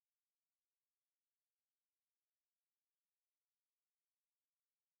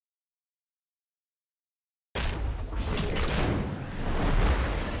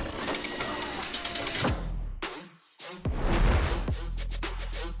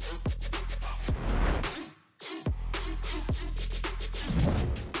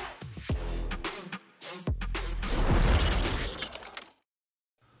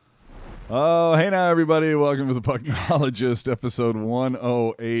Oh, hey now, everybody. Welcome to the Pucknologist, episode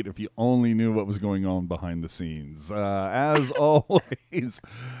 108. If you only knew what was going on behind the scenes. As always,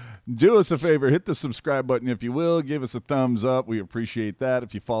 do us a favor, hit the subscribe button if you will. Give us a thumbs up. We appreciate that.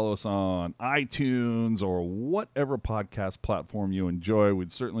 If you follow us on iTunes or whatever podcast platform you enjoy,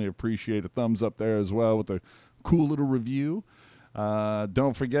 we'd certainly appreciate a thumbs up there as well with a cool little review.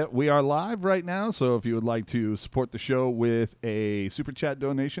 Don't forget, we are live right now, so if you would like to support the show with a super chat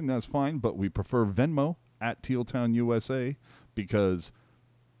donation, that's fine, but we prefer Venmo at Tealtown USA because,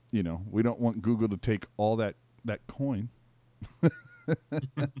 you know, we don't want Google to take all that coin.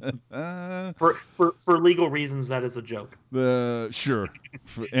 For legal reasons, that is a joke. Sure,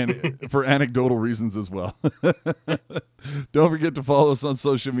 for anecdotal reasons as well. Don't forget to follow us on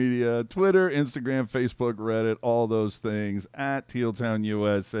social media: Twitter, Instagram, Facebook, Reddit, all those things at Tealtown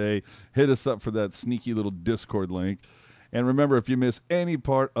USA. Hit us up for that sneaky little Discord link. And remember, if you miss any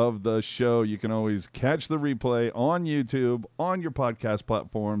part of the show, you can always catch the replay on YouTube, on your podcast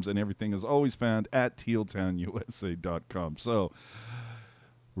platforms, and everything is always found at tealtownusa.com. So,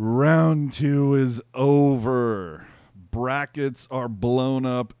 round 2 is over. Brackets are blown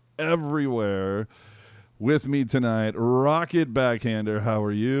up everywhere. With me tonight, Rocket Backhander. How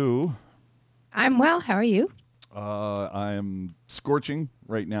are you? I'm well. How are you? I am scorching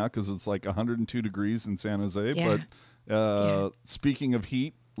right now because it's like 102 degrees in San Jose. Yeah. But speaking of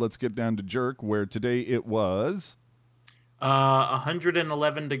heat, let's get down to Jerk, where today it was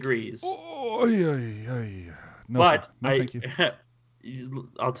 111 degrees. Oh, yeah. No, but thank you.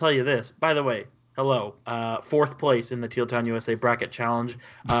 I'll tell you this. By the way, hello. 4th place in the Tealtown USA Bracket Challenge.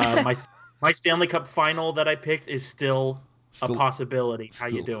 My Stanley Cup final that I picked is still a possibility. How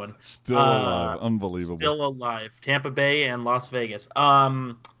you doing? Still alive. Unbelievable. Still alive. Tampa Bay and Las Vegas.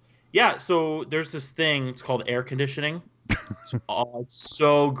 Yeah, so there's this thing. It's called air conditioning. It's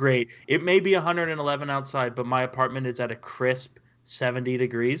so great. It may be 111 outside, but my apartment is at a crisp 70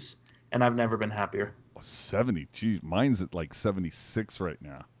 degrees, and I've never been happier. 70? Geez, mine's at like 76 right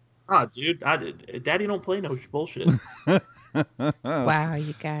now. Oh, dude, Daddy don't play no bullshit. Wow,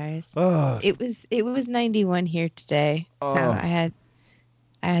 you guys. Oh, It was 91 here today, so I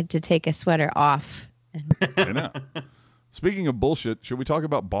had to take a sweater off. I know. Speaking of bullshit, should we talk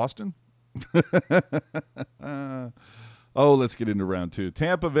about Boston? Let's get into round 2.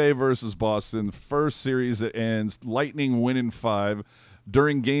 Tampa Bay versus Boston. First series that ends. Lightning win in 5.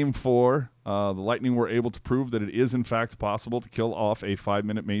 During Game 4, the Lightning were able to prove that it is, in fact, possible to kill off a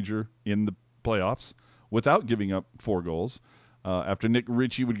 5-minute major in the playoffs without giving up 4 goals. After Nick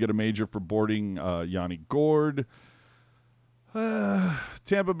Ritchie would get a major for boarding Yanni Gourde.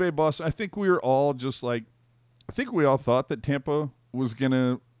 Tampa Bay, Boston. I think we all thought that Tampa was going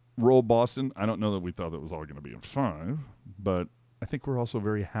to roll Boston. I don't know that we thought it was all going to be in 5, but I think we're also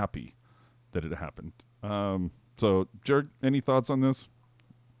very happy that it happened. So, Jerk, any thoughts on this?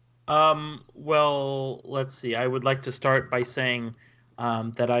 Well, let's see. I would like to start by saying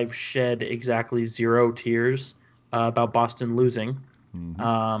that I've shed exactly 0 tears about Boston losing.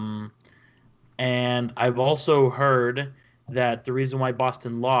 Mm-hmm. And I've also heard that the reason why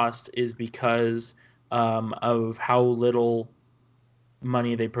Boston lost is because of how little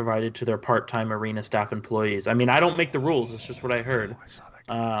money they provided to their part-time arena staff employees. I mean, I don't make the rules. It's just what I heard. I saw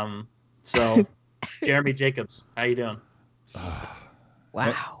that. So, Jeremy Jacobs, how you doing?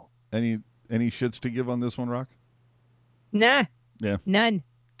 Wow. Any shits to give on this one, Rock? Nah. Yeah. None.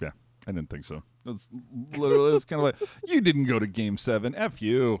 Yeah, I didn't think so. It's kind of like, you didn't go to Game 7. F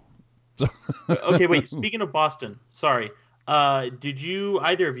you. So Okay, wait. Speaking of Boston, sorry. Did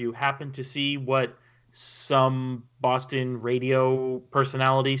either of you happen to see what some Boston radio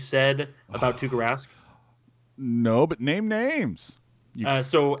personality said about Tuukka Rask? No, but name names.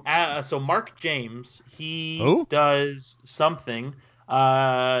 So Mark James, he Who? does something.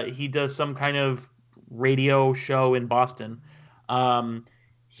 He does some kind of radio show in Boston.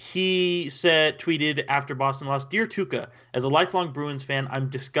 He tweeted after Boston lost, "Dear Tuukka, as a lifelong Bruins fan, I'm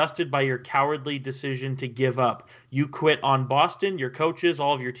disgusted by your cowardly decision to give up. You quit on Boston, your coaches,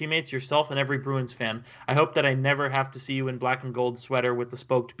 all of your teammates, yourself, and every Bruins fan. I hope that I never have to see you in black and gold sweater with the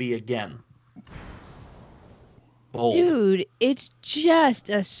spoked B again." Bold. Dude, it's just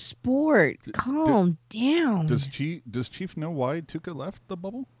a sport. Calm down. Does Chief know why Tuukka left the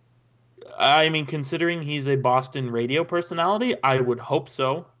bubble? I mean, considering he's a Boston radio personality, I would hope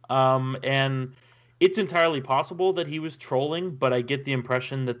so. And it's entirely possible that he was trolling, but I get the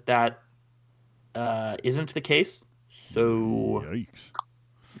impression that isn't the case. So, Yikes.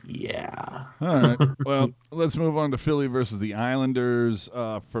 Yeah. All right. Well, let's move on to Philly versus the Islanders.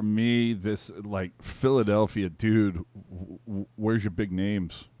 For me, this like Philadelphia, dude. Where's your big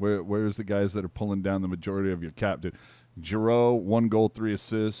names? Where's the guys that are pulling down the majority of your cap, dude? Giroux, 1 goal, 3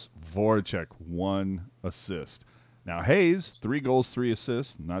 assists. Voracek, 1 assist. Now Hayes, 3 goals, 3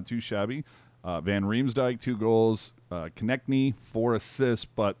 assists. Not too shabby. Van Riemsdyk, 2 goals. Konechny, 4 assists.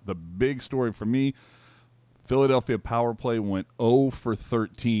 But the big story for me, Philadelphia power play went 0 for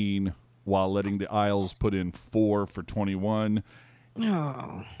 13 while letting the Isles put in 4 for 21.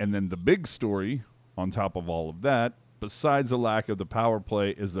 Oh. And then the big story on top of all of that, besides the lack of the power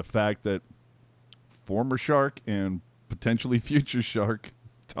play, is the fact that former Shark and potentially future Shark,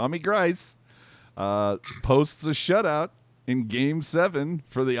 Tommy Grice, posts a shutout in Game 7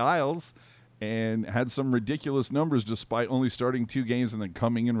 for the Isles and had some ridiculous numbers despite only starting 2 games and then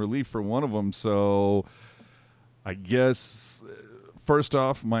coming in relief for one of them. So I guess, first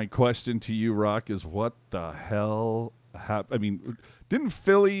off, my question to you, Rock, is what the hell happened? I mean, didn't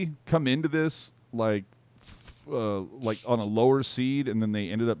Philly come into this like on a lower seed and then they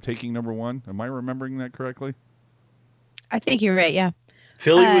ended up taking number 1? Am I remembering that correctly? I think you're right. Yeah.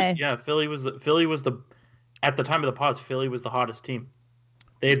 Philly was the at the time of the pause, Philly was the hottest team.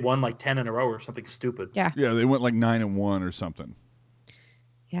 They had won like 10 in a row or something stupid. Yeah. Yeah, they went like 9-1 or something.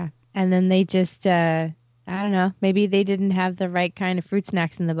 Yeah. And then they just, I don't know, maybe they didn't have the right kind of fruit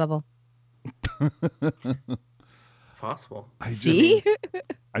snacks in the bubble. It's possible. See?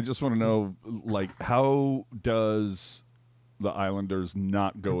 I just want to know, like, how does the Islanders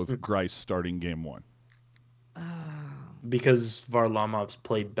not go with Grice starting Game 1? Because Varlamov's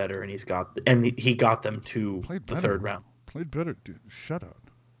played better and he got them to the third round. Played better, dude. Shut up.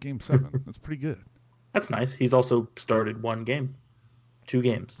 Game 7. That's pretty good. That's nice. He's also started 1 game, 2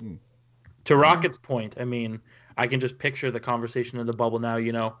 games. To Rocket's point, I mean, I can just picture the conversation in the bubble now.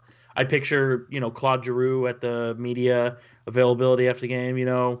 You know, I picture Claude Giroux at the media availability after the game. You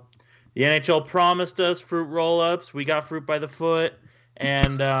know, the NHL promised us fruit roll-ups. We got fruit by the foot,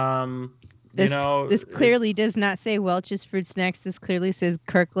 and this clearly does not say Welch's Fruit Snacks. This clearly says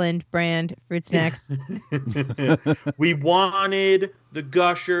Kirkland brand Fruit Snacks. We wanted the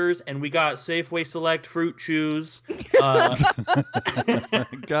Gushers, and we got Safeway Select Fruit Chews. Goddamn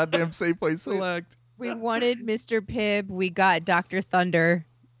Safeway Select. We wanted Mr. Pibb. We got Dr. Thunder.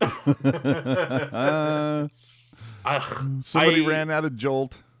 Somebody ran out of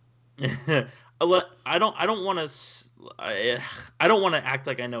Jolt. I don't want to act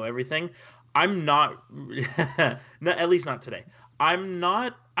like I know everything. I'm not, at least not today. I'm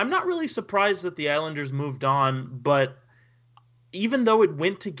not really surprised that the Islanders moved on, but even though it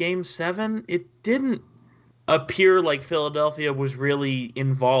went to Game 7, it didn't appear like Philadelphia was really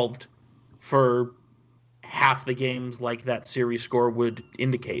involved for half the games like that series score would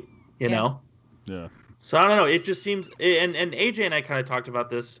indicate, you know? Yeah. So I don't know. It just seems, and AJ and I kind of talked about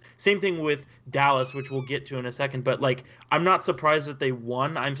this. Same thing with Dallas, which we'll get to in a second. But like, I'm not surprised that they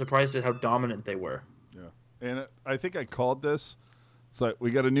won. I'm surprised at how dominant they were. Yeah, and I think I called this. It's like we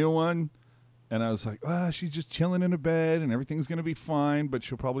got a new one, and I was like, she's just chilling in her bed, and everything's gonna be fine. But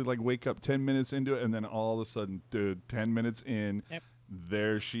she'll probably like wake up 10 minutes into it, and then all of a sudden, dude, 10 minutes in,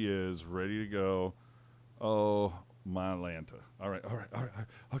 there she is, ready to go. Oh, my Atlanta. All right.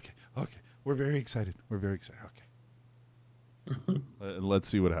 Okay. We're very excited. Okay. Let's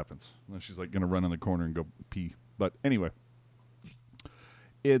see what happens. She's like going to run in the corner and go pee. But anyway,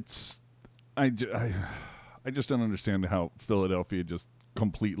 I just don't understand how Philadelphia just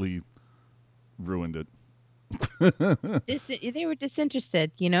completely ruined it. They were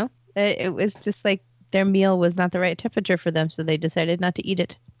disinterested, you know? It was just like their meal was not the right temperature for them, so they decided not to eat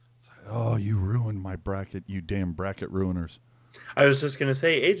it. Oh, you ruined my bracket, you damn bracket ruiners. I was just going to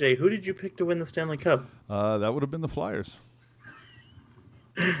say, AJ, who did you pick to win the Stanley Cup? That would have been the Flyers.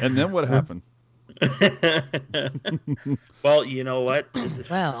 And then what happened? Well, you know what?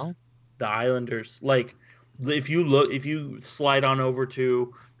 Well, the Islanders, like, if you slide on over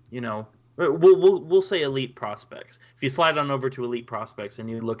to, we'll say elite prospects. If you slide on over to elite prospects and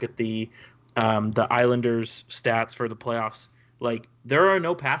you look at the Islanders stats for the playoffs, like, there are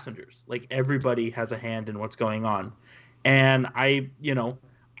no passengers. Like, everybody has a hand in what's going on. And I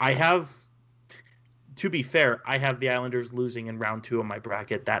have, to be fair, I have the Islanders losing in round 2 of my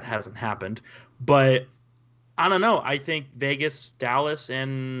bracket. That hasn't happened. But I don't know. I think Vegas, Dallas,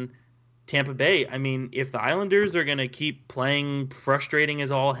 and Tampa Bay, I mean, if the Islanders are going to keep playing frustrating as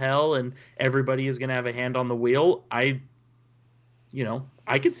all hell and everybody is going to have a hand on the wheel, I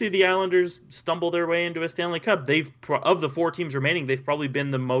could see the Islanders stumble their way into a Stanley Cup. Of the 4 teams remaining, they've probably been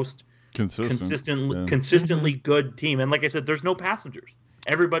the most consistent. Yeah. consistently good team. And like I said, there's no passengers.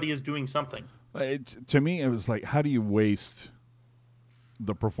 Everybody is doing something. To me, it was like, how do you waste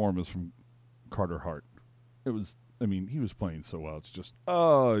the performance from Carter Hart? It was, I mean, he was playing so well. It's just,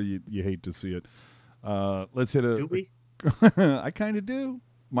 you hate to see it. Let's hit a. Do we? I kind of do.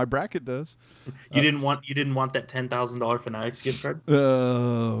 My bracket does. You didn't want that $10,000 Fanatics gift card?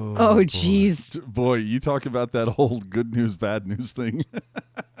 Oh, jeez. Boy, you talk about that whole good news, bad news thing.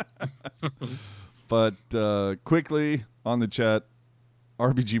 But quickly on the chat,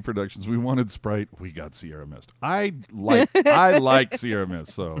 RBG Productions, we wanted Sprite, we got Sierra Mist. I like Sierra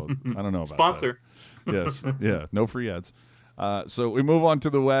Mist, so I don't know about Sponsor. that. Yes, yeah, no free ads. So we move on to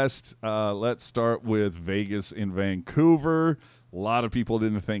the West. Let's start with Vegas in Vancouver. A lot of people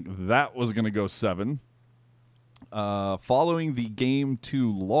didn't think that was going to go 7. Following the Game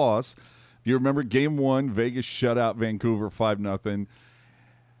 2 loss, if you remember Game 1, Vegas shut out Vancouver 5-0.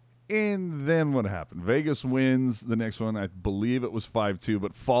 And then what happened? Vegas wins the next one. I believe it was 5-2.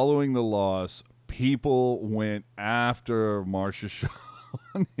 But following the loss, people went after Marcia Shaw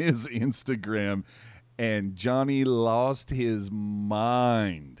on his Instagram. And Johnny lost his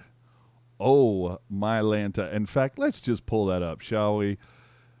mind. Oh, my Lanta. In fact, let's just pull that up, shall we?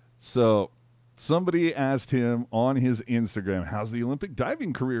 So somebody asked him on his Instagram, how's the Olympic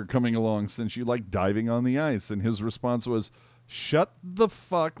diving career coming along since you like diving on the ice? And his response was, shut the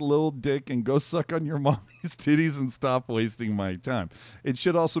fuck, little dick, and go suck on your mommy's titties and stop wasting my time. It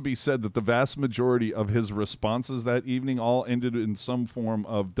should also be said that the vast majority of his responses that evening all ended in some form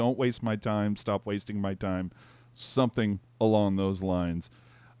of don't waste my time, stop wasting my time, something along those lines.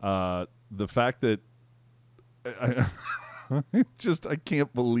 The fact that I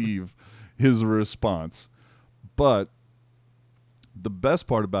can't believe his response. But the best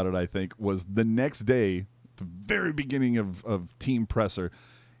part about it, I think, was the next day, the very beginning of Team Presser,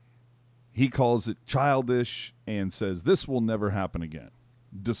 he calls it childish and says this will never happen again,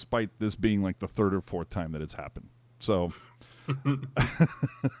 despite this being like the 3rd or 4th time that it's happened. So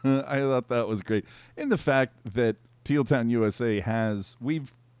I thought that was great. And the fact that Teal Town USA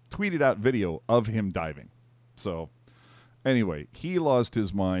we've tweeted out video of him diving. So anyway, he lost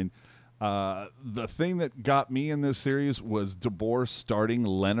his mind. The thing that got me in this series was DeBoer starting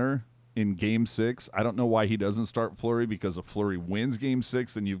Leonard in Game 6. I don't know why he doesn't start Fleury, because if Fleury wins Game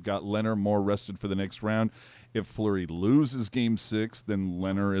 6, then you've got Leonard more rested for the next round. If Fleury loses Game 6, then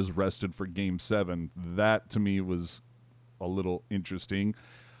Leonard is rested for Game 7. That, to me, was a little interesting.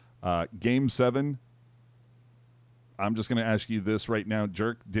 Game 7, I'm just going to ask you this right now,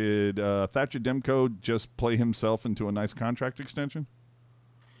 Jerk. Did Thatcher Demko just play himself into a nice contract extension?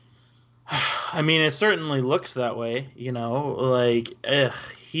 I mean, it certainly looks that way, like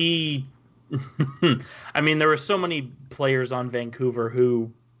he I mean, there were so many players on Vancouver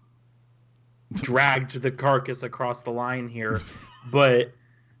who dragged the carcass across the line here, but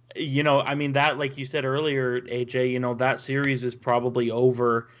I mean, that, like you said earlier, AJ, that series is probably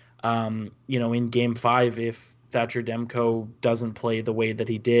over in Game 5 if Thatcher Demko doesn't play the way that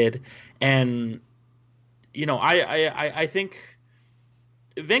he did. And I think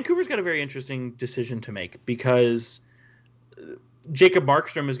Vancouver's got a very interesting decision to make, because Jacob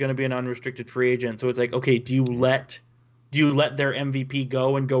Markstrom is going to be an unrestricted free agent. So it's like, okay, do you let their MVP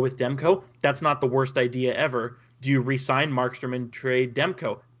go and go with Demko? That's not the worst idea ever. Do you re-sign Markstrom and trade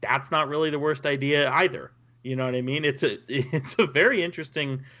Demko? That's not really the worst idea either. You know what I mean? It's a very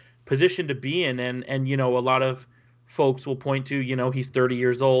interesting position to be in, and a lot of folks will point to, he's 30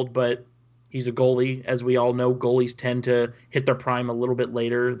 years old, but he's a goalie. As we all know, goalies tend to hit their prime a little bit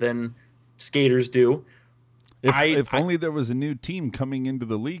later than skaters do. If only there was a new team coming into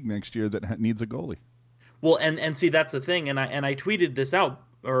the league next year that needs a goalie. Well, and see, that's the thing, and I tweeted this out,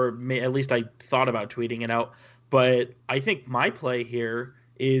 or at least I thought about tweeting it out, but I think my play here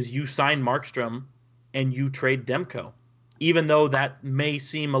is you sign Markstrom and you trade Demko. Even though that may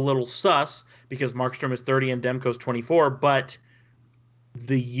seem a little sus because Markstrom is 30 and Demko's 24, but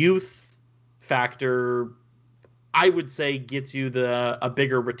the youth factor, I would say, gets you a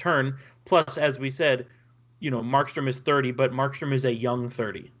bigger return. Plus, as we said, Markstrom is 30, but Markstrom is a young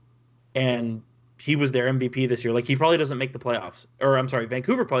 30. And he was their MVP this year. Like, he probably doesn't make the playoffs. Or, I'm sorry,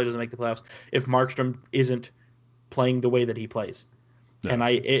 Vancouver probably doesn't make the playoffs if Markstrom isn't playing the way that he plays. Yeah. And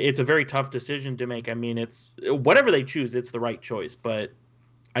it's a very tough decision to make. I mean, it's whatever they choose, it's the right choice. But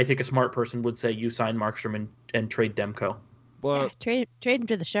I think a smart person would say you sign Markstrom and trade Demko. But trade him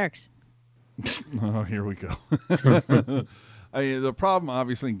to the Sharks. Oh, here we go. I mean, the problem,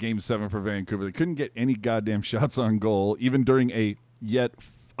 obviously, in Game 7 for Vancouver, they couldn't get any goddamn shots on goal, even during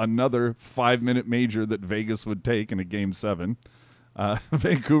another 5-minute major that Vegas would take in a Game 7.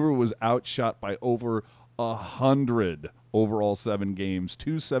 Vancouver was outshot by over 100 overall 7 games,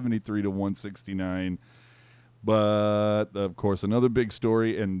 273 to 169. But, of course, another big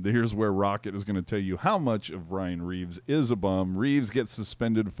story, and here's where Rocket is going to tell you how much of Ryan Reeves is a bum. Reeves gets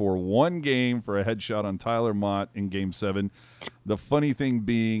suspended for 1 game for a headshot on Tyler Mott in Game 7. The funny thing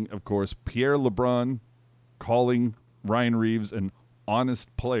being, of course, Pierre LeBrun calling Ryan Reeves an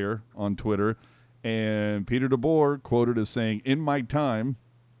honest player on Twitter, and Peter DeBoer quoted as saying, "In my time,"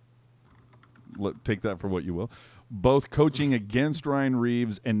 take that for what you will, "both coaching against Ryan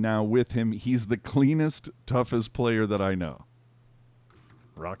Reeves and now with him, he's the cleanest, toughest player that I know."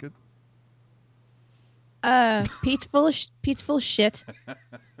 Rocket? Pete's full of shit.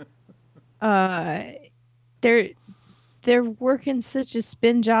 They're working such a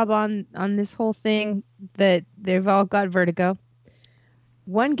spin job on this whole thing that they've all got vertigo.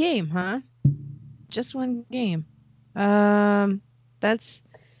 1 game, huh? Just 1 game. That's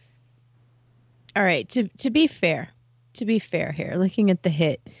all right. To be fair here, looking at the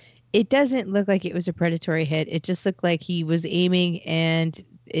hit, it doesn't look like it was a predatory hit. It just looked like he was aiming, and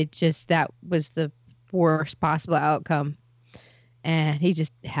that was the worst possible outcome. And he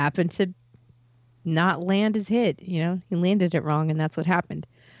just happened to not land his hit. He landed it wrong, and that's what happened.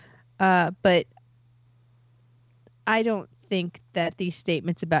 But I don't think that these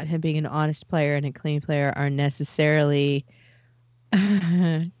statements about him being an honest player and a clean player are necessarily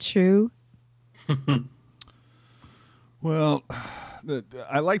true. Well,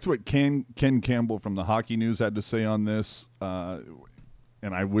 I liked what Ken Campbell from the Hockey News had to say on this,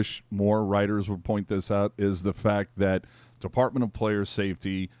 and I wish more writers would point this out, is the fact that Department of Player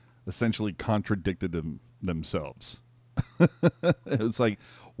Safety essentially contradicted themselves. It's like,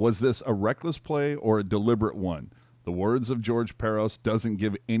 was this a reckless play or a deliberate one? The words of George Peros doesn't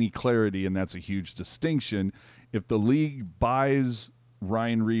give any clarity, and that's a huge distinction. If the league buys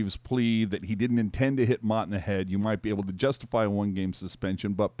Ryan Reeves' plea that he didn't intend to hit Mott in the head, you might be able to justify a 1-game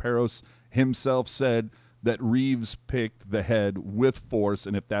suspension, but Peros himself said that Reeves picked the head with force,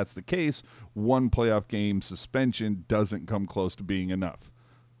 and if that's the case, 1 playoff game suspension doesn't come close to being enough.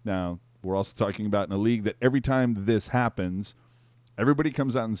 Now, we're also talking about in a league that every time this happens, everybody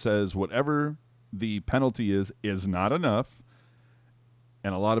comes out and says whatever the penalty is not enough,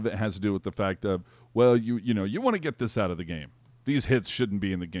 and a lot of it has to do with the fact of, well, you want to get this out of the game. These hits shouldn't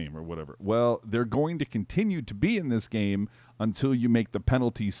be in the game or whatever. Well, they're going to continue to be in this game until you make the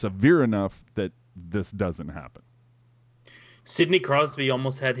penalty severe enough that this doesn't happen. Sidney Crosby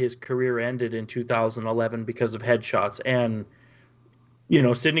almost had his career ended in 2011 because of headshots. And,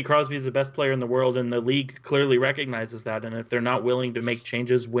 Sidney Crosby is the best player in the world, and the league clearly recognizes that. And if they're not willing to make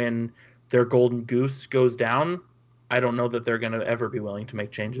changes when their golden goose goes down, I don't know that they're going to ever be willing to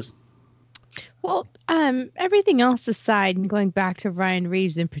make changes. Well, everything else aside, and going back to Ryan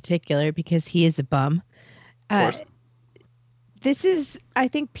Reeves in particular, because he is a bum. Of course. This is, I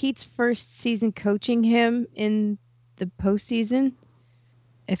think, Pete's first season coaching him in the postseason,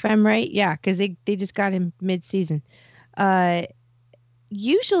 if I'm right. Yeah, because they just got him mid-season.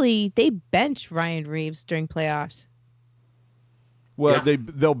 Usually, they bench Ryan Reeves during playoffs. Well, yeah.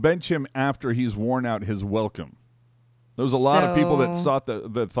 They'll bench him after he's worn out his welcome. There was a lot of people that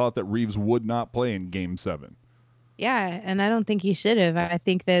thought that Reeves would not play in Game 7. Yeah, and I don't think he should have. I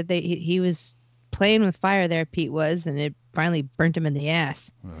think that he was playing with fire there, Pete was, and it finally burnt him in the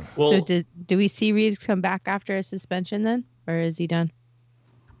ass. Well, so do we see Reeves come back after a suspension then, or is he done?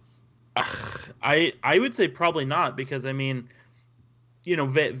 I would say probably not, because, Vegas,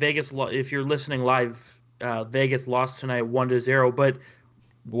 if you're listening live, Vegas lost tonight 1-0, but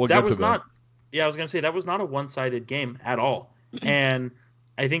that was not... Yeah, I was going to say that was not a one-sided game at all. And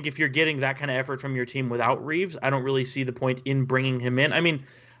I think if you're getting that kind of effort from your team without Reeves, I don't really see the point in bringing him in. I mean,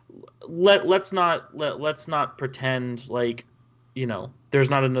 let's not pretend like, there's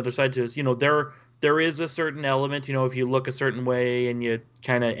not another side to this. There is a certain element, if you look a certain way and you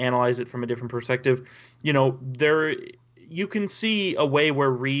kind of analyze it from a different perspective, you can see a way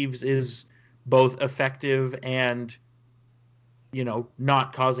where Reeves is both effective and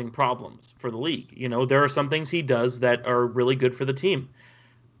not causing problems for the league. There are some things he does that are really good for the team.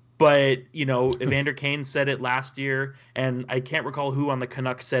 But, Evander Kane said it last year, and I can't recall who on the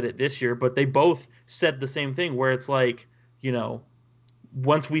Canucks said it this year, but they both said the same thing, where it's like,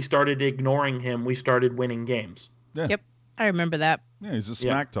 once we started ignoring him, we started winning games. Yeah. Yep, I remember that. Yeah, he's a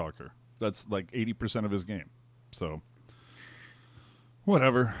smack talker. That's like 80% of his game. So,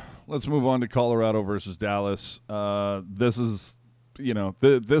 whatever. Let's move on to Colorado versus Dallas. This is...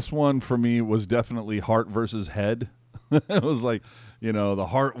 this one for me was definitely heart versus head. It was like, the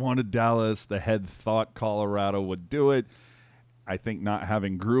heart wanted Dallas, the head thought Colorado would do it. I think not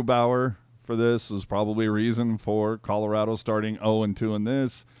having Grubauer for this was probably a reason for Colorado starting 0-2 in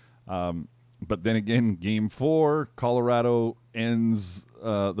this. But then again, Game 4, Colorado ends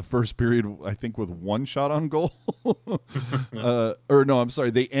the first period, I think, with 1 shot on goal.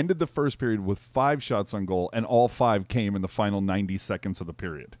 They ended the first period with 5 shots on goal, and all 5 came in the final 90 seconds of the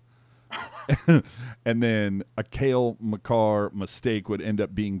period. And then a Cale Makar mistake would end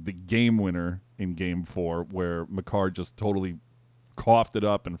up being the game winner in Game 4, where Makar just totally coughed it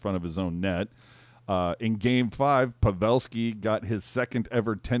up in front of his own net. In Game 5, Pavelski got his second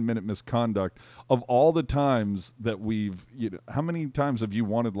ever 10-minute misconduct. Of all the times that how many times have you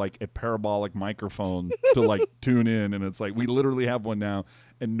wanted like a parabolic microphone to like tune in? And it's like, we literally have one now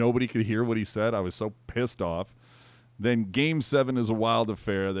and nobody could hear what he said. I was so pissed off. Then Game 7 is a wild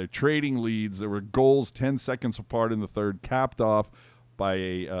affair. They're trading leads. There were goals 10 seconds apart in the third, capped off by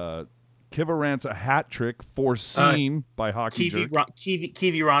a Kiviranta hat trick foreseen by Hockey Jerk.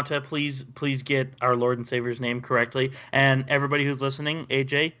 Kiviranta, please get our Lord and Savior's name correctly. And everybody who's listening,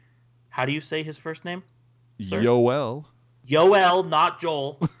 AJ, how do you say his first name? Sir? Yoel, not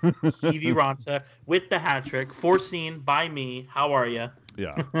Joel. Kiviranta with the hat trick foreseen by me. How are you?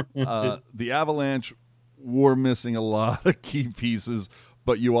 Yeah. The Avalanche were missing a lot of key pieces,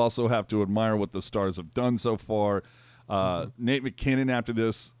 but you also have to admire what the Stars have done so far. Nate McKinnon after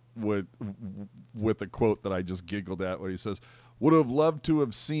this with a quote that I just giggled at, where he says, "Would have loved to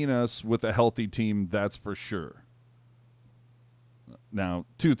have seen us with a healthy team, that's for sure." Now,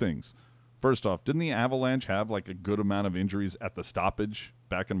 2 things. First off, didn't the Avalanche have like a good amount of injuries at the stoppage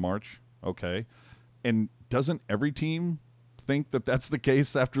back in March? Okay. And doesn't every team think that that's the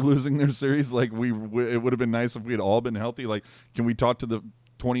case after losing their series? Like, it would have been nice if we had all been healthy. Like, can we talk to the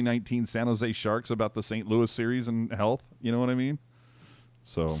 2019 San Jose Sharks about the St. Louis series and health? You know what I mean?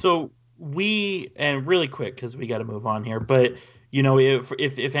 So we, and really quick because we got to move on here, but you know,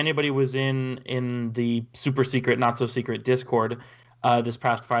 if anybody was in the super secret, not so secret Discord this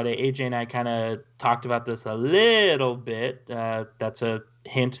past Friday, AJ and I kind of talked about this a little bit. That's a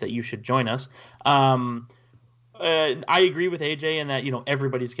hint that you should join us. I agree with AJ in that, you know,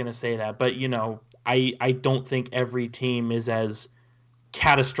 everybody's going to say that, but you know, I don't think every team is as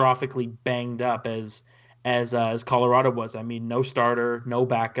catastrophically banged up as Colorado was. I mean, no starter, no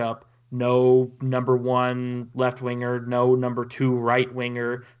backup, no number 1 left winger, no number 2 right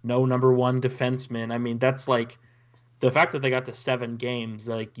winger, no number 1 defenseman. I mean, that's like the fact that they got to 7 games,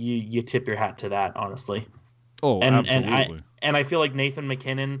 like you tip your hat to that, honestly. Oh, absolutely. And I feel like Nathan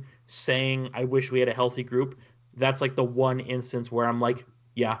McKinnon saying, "I wish we had a healthy group," that's like the one instance where I'm like,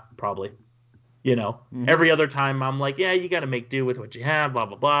 yeah, probably. You know, Every other time I'm like, yeah, you got to make do with what you have, blah,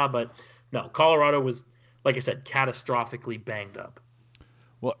 blah, blah. But no, Colorado was, like I said, catastrophically banged up.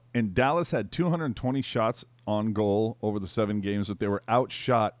 Well, and Dallas had 220 shots on goal over the 7 games, but they were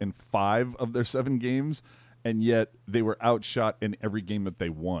outshot in 5 of their 7 games, and yet they were outshot in every game that they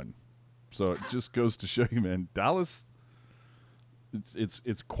won. So it just goes to show you, man, Dallas,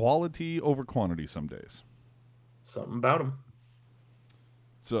 it's quality over quantity some days. Something about them.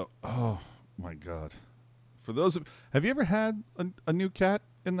 So, oh my God. For those have you ever had a new cat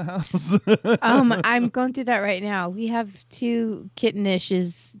in the house? I'm going through that right now. We have 2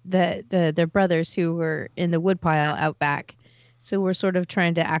 kittenishes that they're brothers who were in the woodpile out back. So we're sort of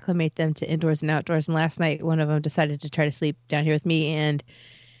trying to acclimate them to indoors and outdoors. And last night, one of them decided to try to sleep down here with me. And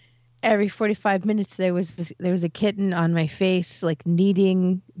every 45 minutes, there was a kitten on my face, like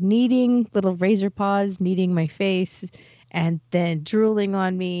kneading little razor paws, kneading my face, and then drooling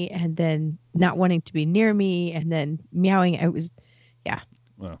on me, and then not wanting to be near me, and then meowing. It was, yeah.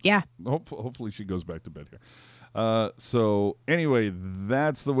 Well, yeah. Hopefully she goes back to bed here. So anyway,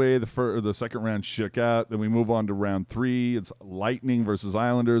 that's the way the second round shook out. Then we move on to round 3. It's Lightning versus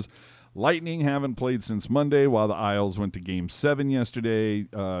Islanders. Lightning haven't played since Monday, while the Isles went to Game 7 yesterday.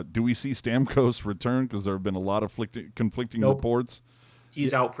 Do we see Stamkos return? Because there have been a lot of conflicting reports.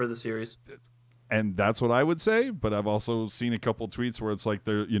 He's out for the series. And that's what I would say, but I've also seen a couple tweets where it's like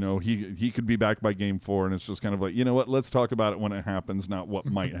he could be back by Game 4, and it's just kind of like, you know what, let's talk about it when it happens, not what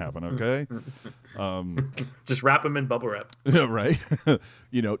might happen, okay? Just wrap him in bubble wrap. Yeah, right.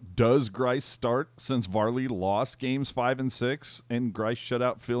 Does Greiss start since Varley lost Games 5 and 6, and Greiss shut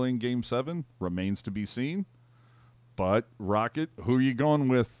out Philly in Game 7? Remains to be seen. But, Rocket, who are you going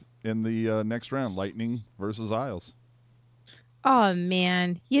with in the next round, Lightning versus Isles? Oh,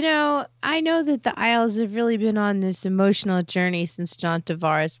 man. I know that the Isles have really been on this emotional journey since John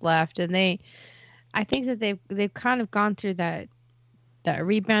Tavares left. And I think that they've kind of gone through that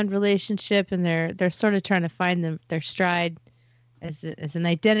rebound relationship, and they're sort of trying to find their stride as an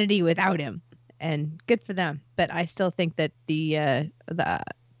identity without him. and good for them. But I still think that the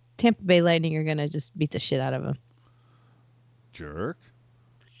Tampa Bay Lightning are gonna just beat the shit out of them. Jerk.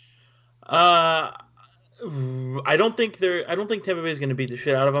 I don't think Tampa Bay is going to beat the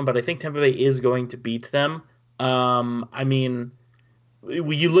shit out of them, but I think Tampa Bay is going to beat them. I mean,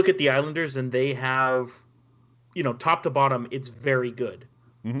 you look at the Islanders and they have, top to bottom, it's very good.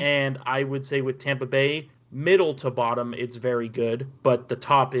 Mhm. And I would say with Tampa Bay, middle to bottom, it's very good, but the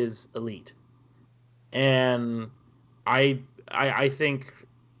top is elite. And I think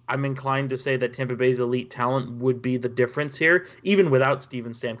I'm inclined to say that Tampa Bay's elite talent would be the difference here. Even without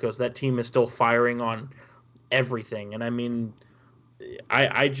Steven Stamkos, that team is still firing on everything. And I mean,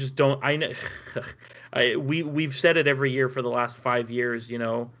 I just don't. We've said it every year for the last 5 years,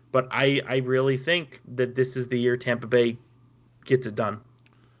 but I really think that this is the year Tampa Bay gets it done.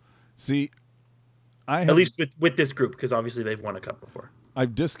 See, At least with this group, because obviously they've won a cup before.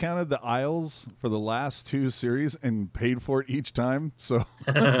 I've discounted the Isles for the last 2 series and paid for it each time. So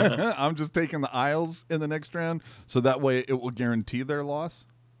I'm just taking the Isles in the next round, so that way it will guarantee their loss.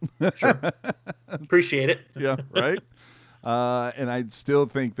 Sure. Appreciate it. Yeah, right. And I still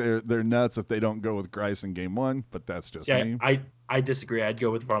think they're nuts if they don't go with Greiss in game 1, but that's just me. I disagree. I'd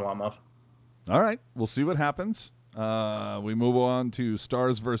go with Varlamov. All right, we'll see what happens. We move on to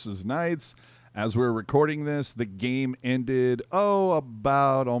Stars versus Knights. As we're recording this, the game ended,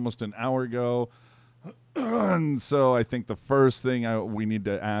 about almost an hour ago. And so I think the first thing we need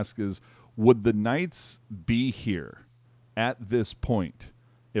to ask is, would the Knights be here at this point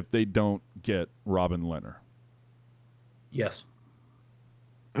if they don't get Robin Lehner? Yes.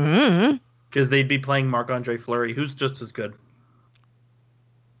 Mm-hmm. Because they'd be playing Marc-Andre Fleury, who's just as good.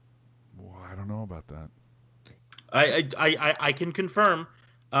 Well, I don't know about that. I can confirm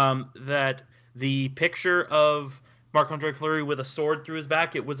that the picture of Marc-Andre Fleury with a sword through his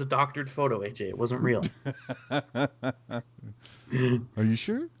back, it was a doctored photo, AJ. It wasn't real. Are you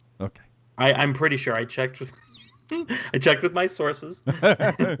sure? Okay. I'm pretty sure. I checked with my sources.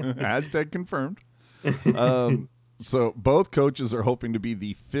 Hashtag confirmed. So both coaches are hoping to be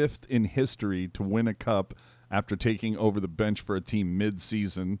the 5th in history to win a cup after taking over the bench for a team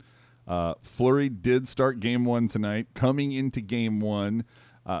mid-season. Fleury did start game 1 tonight. Coming into game 1,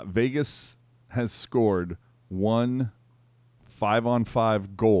 Vegas has scored 1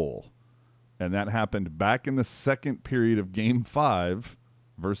 5-on-5 goal, and that happened back in the second period of game 5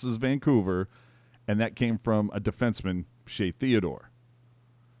 versus Vancouver, and that came from a defenseman, Shea Theodore.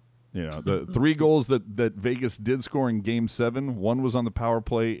 The 3 goals that Vegas did score in game 7, one was on the power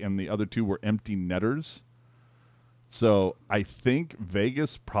play and the other 2 were empty netters. So I think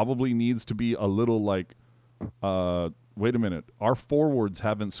Vegas probably needs to be a little like, wait a minute, our forwards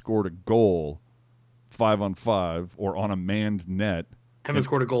haven't scored a goal 5-on-5 or on a manned net. Haven't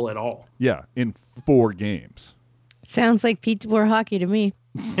scored a goal at all. Yeah, in 4 games. Sounds like Pete DeBoer hockey to me.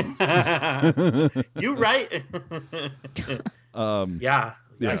 You right. Yeah.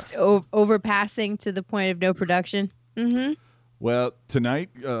 Just overpassing to the point of no production. Mm-hmm. Well, tonight,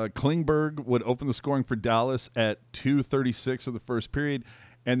 Klingberg would open the scoring for Dallas at 2:36 of the first period,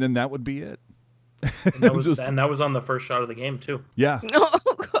 and then that would be it. And that was on the first shot of the game, too. Yeah. Oh,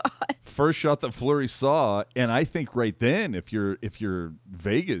 God. First shot that Fleury saw, and I think right then, if you're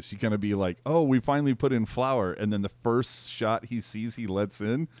Vegas, you're going to be like, oh, we finally put in Flower, and then the first shot he sees, he lets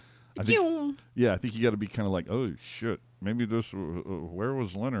in. I think you got to be kind of like, oh, shit, maybe this, where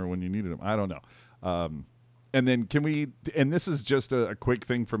was Leonard when you needed him? I don't know. And then and this is just a quick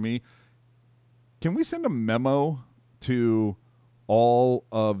thing for me, can we send a memo to all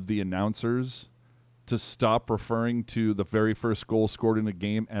of the announcers to stop referring to the very first goal scored in a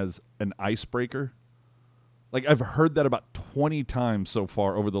game as an icebreaker? Like, I've heard that about 20 times so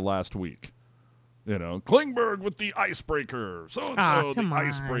far over the last week. Klingberg with the icebreaker, so-and-so the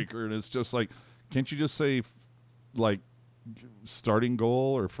icebreaker. And it's just like, can't you just say, like, starting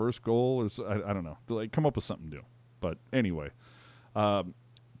goal or first goal? Or I don't know. Like, come up with something new. But anyway,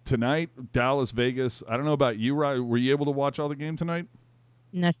 tonight, Dallas, Vegas. I don't know about you, Ryan. Were you able to watch all the game tonight?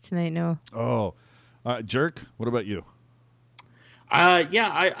 Not tonight, no. Oh, Jerk, what about you?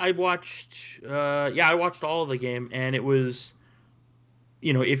 I watched. I watched all of the game, and it was,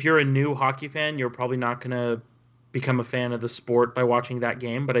 if you're a new hockey fan, you're probably not gonna become a fan of the sport by watching that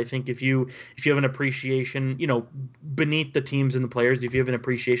game. But I think if you have an appreciation, beneath the teams and the players, if you have an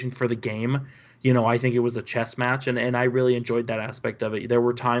appreciation for the game, I think it was a chess match, and I really enjoyed that aspect of it. There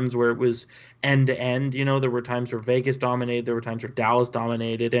were times where it was end to end, there were times where Vegas dominated, there were times where Dallas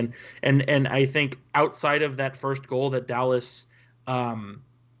dominated, and I think outside of that first goal that Dallas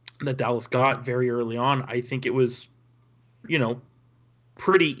got very early on, I think it was,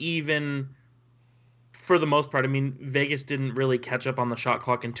 pretty even for the most part. I mean, Vegas didn't really catch up on the shot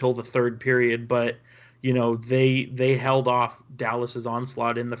clock until the third period, but they held off Dallas's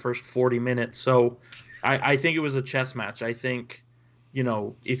onslaught in the first 40 minutes. So I think it was a chess match. I think,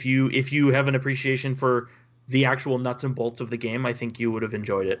 if you have an appreciation for the actual nuts and bolts of the game, I think you would have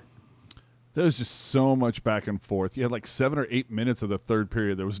enjoyed it. There was just so much back and forth. You had like 7 or 8 minutes of the third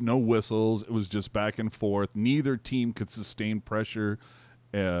period. There was no whistles. It was just back and forth. Neither team could sustain pressure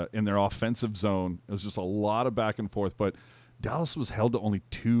in their offensive zone. It was just a lot of back and forth. But Dallas was held to only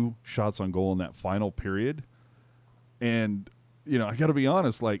 2 shots on goal in that final period. And, I got to be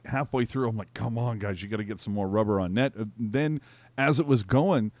honest, like halfway through, I'm like, come on, guys, you got to get some more rubber on net. Then as it was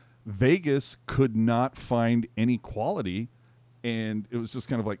going, Vegas could not find any quality. And it was just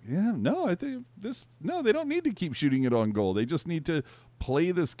kind of like, I think they don't need to keep shooting it on goal. They just need to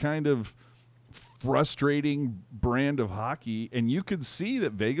play this kind of frustrating brand of hockey. And you could see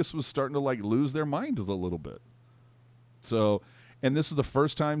that Vegas was starting to like lose their minds a little bit. So, and this is the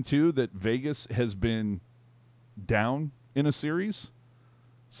first time too that Vegas has been down in a series.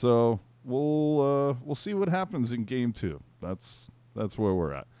 So we'll see what happens in game 2. That's where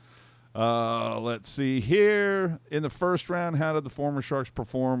we're at. Let's see here. In the first round, how did the former Sharks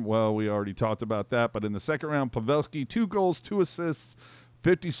perform? Well, we already talked about that. But in the second round, Pavelski, 2 goals, 2 assists,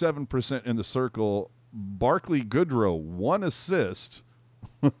 57% in the circle. Barclay Goodrow, 1 assist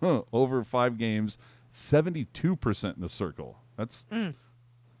over 5 games, 72% in the circle. That's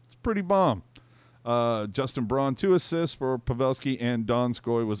pretty bomb. Justin Braun, 2 assists for Pavelski, and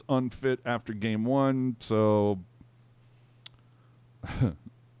Donskoy was unfit after game 1. So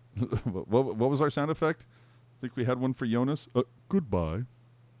what was our sound effect? I think we had one for Jonas. Goodbye.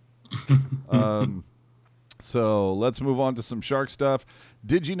 So let's move on to some Shark stuff.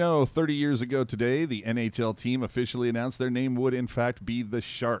 Did you know 30 years ago today, the NHL team officially announced their name would, in fact, be the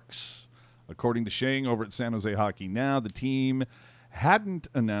Sharks? According to Shane over at San Jose Hockey Now, the team hadn't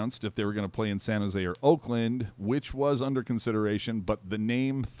announced if they were going to play in San Jose or Oakland, which was under consideration, but the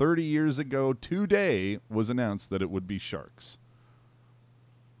name 30 years ago today was announced that it would be Sharks.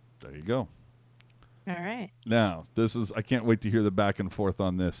 There you go. All right. Now, I can't wait to hear the back and forth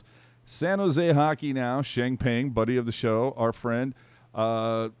on this. San Jose Hockey Now, Sheng Peng, buddy of the show, our friend,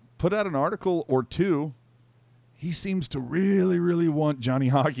 put out an article or two. He seems to really, really want Johnny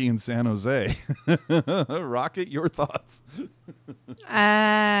Hockey in San Jose. Rocket, your thoughts?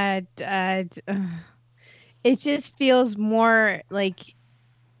 It just feels more like,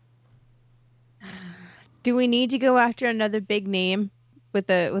 do we need to go after another big name with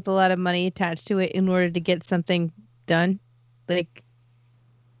a lot of money attached to it in order to get something done? Like,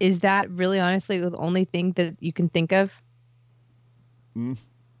 is that really honestly the only thing that you can think of? I mean,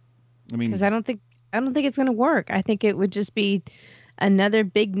 because I don't think it's going to work. I think it would just be another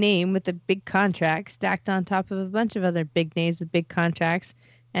big name with a big contract stacked on top of a bunch of other big names with big contracts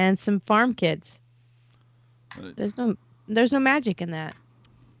and some farm kids. There's no magic in that.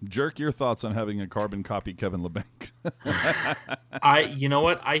 Jerk, your thoughts on having a carbon copy Kevin Labanc? You know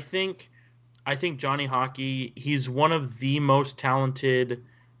what? I think Johnny Hockey, he's one of the most talented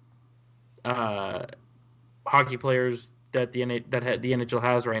hockey players that the NHL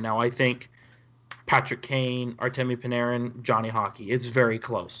has right now. I think Patrick Kane, Artemi Panarin, Johnny Hockey. It's very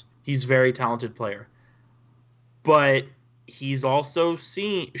close. He's a very talented player. But he's also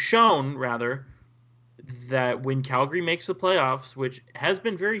shown that when Calgary makes the playoffs, which has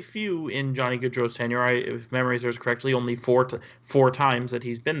been very few in Johnny Gaudreau's tenure, if memory serves correctly, only four times that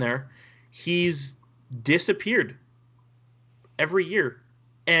he's been there, he's disappeared every year.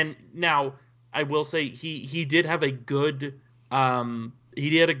 And now I will say he did have a good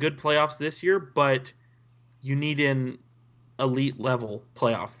playoffs this year, but you need an elite level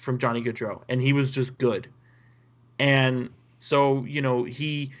playoff from Johnny Gaudreau, and he was just good. And so,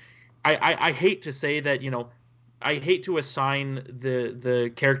 I hate to say that, I hate to assign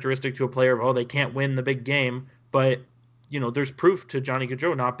the characteristic to a player of, they can't win the big game, but there's proof to Johnny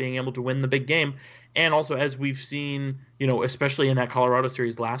Gaudreau not being able to win the big game. And also, as we've seen, especially in that Colorado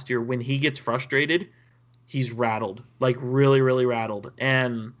series last year, when he gets frustrated, he's rattled, like really, really rattled.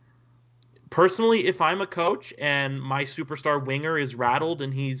 And personally, if I'm a coach and my superstar winger is rattled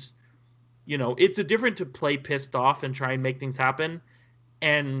and he's, it's a different to play pissed off and try and make things happen,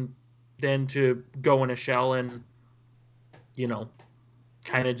 and then to go in a shell and,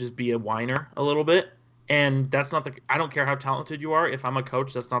 kind of just be a whiner a little bit. And that's not I don't care how talented you are. If I'm a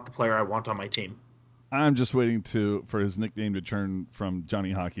coach, that's not the player I want on my team. I'm just waiting for his nickname to turn from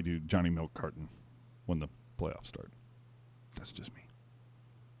Johnny Hockey to Johnny Milk Carton when the playoffs start. That's just me.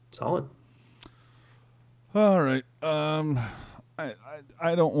 Solid. All right.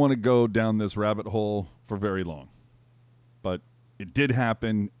 I don't want to go down this rabbit hole for very long, but it did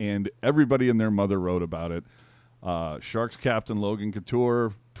happen, and everybody and their mother wrote about it. Sharks captain Logan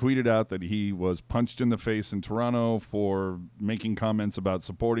Couture tweeted out that he was punched in the face in Toronto for making comments about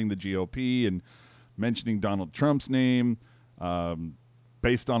supporting the GOP and mentioning Donald Trump's name.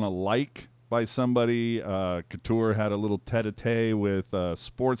 Based on a like by somebody, Couture had a little tete-a-tete with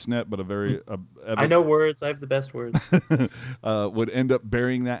Sportsnet, but a very... I know words. I have the best words. would end up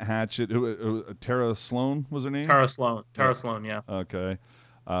burying that hatchet. Tara Sloan was her name? Tara Sloan. Tara Sloan, yeah. Okay.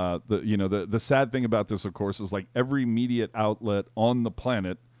 The sad thing about this, of course, is like every media outlet on the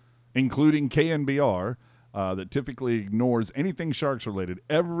planet, including KNBR, that typically ignores anything Sharks related,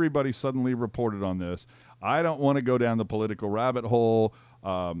 everybody suddenly reported on this. I don't want to go down the political rabbit hole,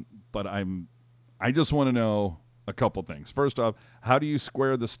 but I just want to know a couple things. First off, how do you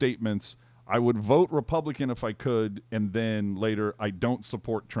square the statements? I would vote Republican if I could, and then later I don't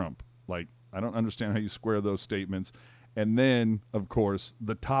support Trump. Like, I don't understand how you square those statements. And then, of course,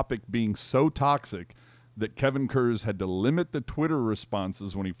 the topic being so toxic that Kevin Kurz had to limit the Twitter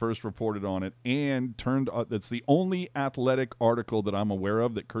responses when he first reported on it, and that's the only Athletic article that I'm aware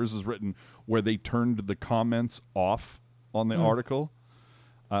of that Kurz has written where they turned the comments off on the article.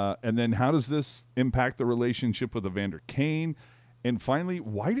 And then how does this impact the relationship with Evander Kane? And finally,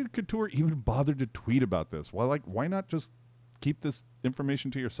 why did Couture even bother to tweet about this? Why not just keep this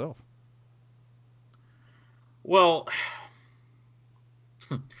information to yourself? Well,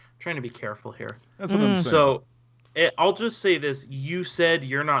 trying to be careful here. That's what I'm saying. So I'll just say this. You said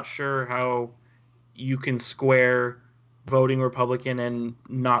you're not sure how you can square voting Republican and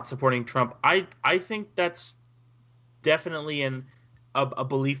not supporting Trump. I think that's definitely a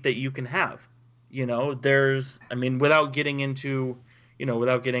belief that you can have. Without getting into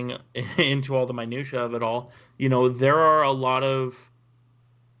all the minutia of it all, there are a lot of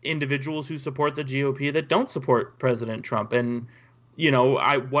individuals who support the GOP that don't support President Trump. And,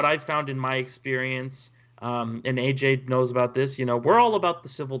 what I've found in my experience, and AJ knows about this, we're all about the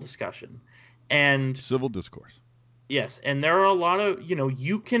civil discussion and civil discourse. Yes. And there are a lot of,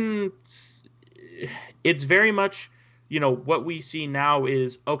 it's very much, what we see now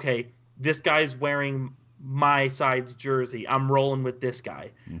is, okay, this guy's wearing my side's jersey. I'm rolling with this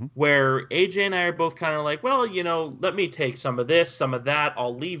guy. Mm-hmm. Where AJ and I are both kind of like, well, let me take some of this, some of that.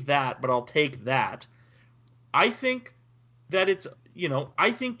 I'll leave that, but I'll take that. I think that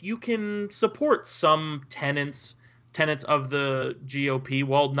I think you can support some tenets of the GOP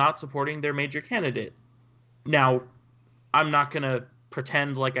while not supporting their major candidate. Now, I'm not going to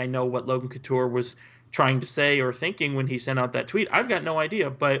pretend like I know what Logan Couture was trying to say or thinking when he sent out that tweet. I've got no idea,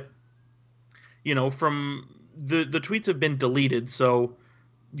 but from the tweets have been deleted, so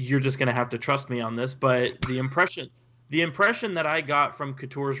you're just going to have to trust me on this. But the impression that I got from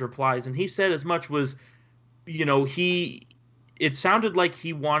Couture's replies, and he said as much, was, it sounded like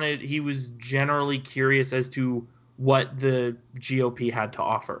he was generally curious as to what the GOP had to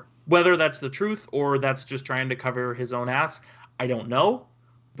offer. Whether that's the truth or that's just trying to cover his own ass, I don't know.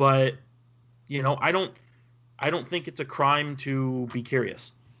 But, I don't think it's a crime to be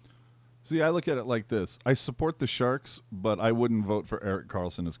curious. See, I look at it like this. I support the Sharks, but I wouldn't vote for Erik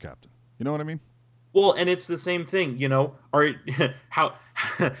Karlsson as captain. You know what I mean? Well, and it's the same thing,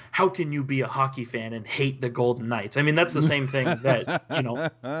 how can you be a hockey fan and hate the Golden Knights? I mean, that's the same thing that,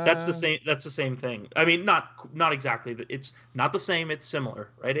 that's the same thing. I mean, not exactly. It's not the same. It's similar.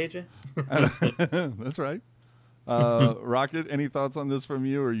 Right, AJ? That's right. Rocket, any thoughts on this from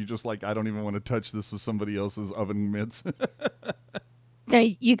you? Or are you just like, I don't even want to touch this with somebody else's oven mitts? No,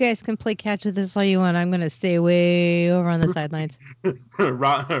 you guys can play catch with this all you want. I'm going to stay way over on the sidelines.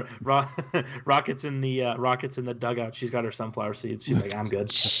 Rocket's in the dugout. She's got her sunflower seeds. She's like, I'm good.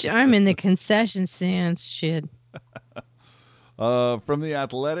 I'm in the concession stands. Shit. From The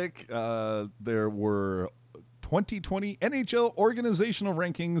Athletic, there were 2020 NHL organizational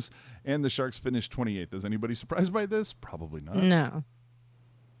rankings, and the Sharks finished 28th. Is anybody surprised by this? Probably not. No.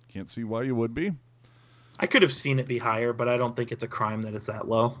 Can't see why you would be. I could have seen it be higher, but I don't think it's a crime that it's that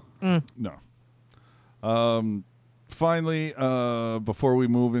low. No. Finally, before we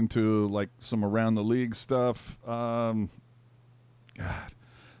move into like some around the league stuff, God,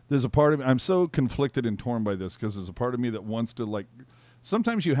 there's a part of me, I'm so conflicted and torn by this because there's a part of me that wants to like,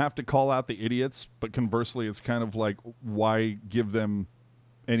 sometimes you have to call out the idiots, but conversely, it's kind of like, why give them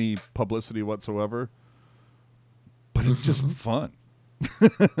any publicity whatsoever? But it's just fun.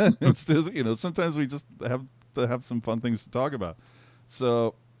 It's just, sometimes we just have to have some fun things to talk about.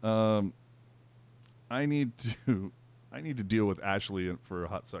 So I need to deal with Ashley for a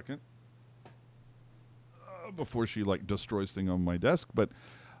hot second. before she like destroys thing on my desk. But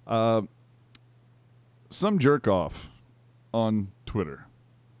some jerk off on Twitter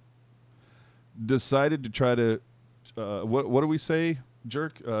decided to try to what do we say,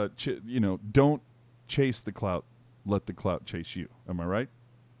 jerk? Don't chase the clout, let the clout chase you. Am I right?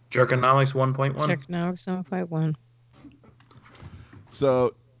 Jerkonomics 1.1. Jerkonomics 1.1.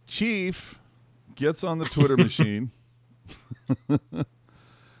 So Chief gets on the Twitter machine, and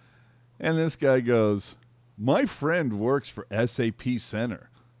this guy goes, "My friend works for SAP Center,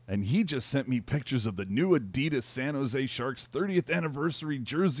 and he just sent me pictures of the new Adidas San Jose Sharks 30th anniversary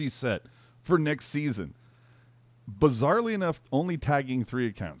jersey set for next season." Bizarrely enough, only tagging 3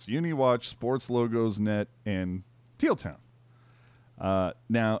 accounts: UniWatch, Sports Logos Net, and Teal Town.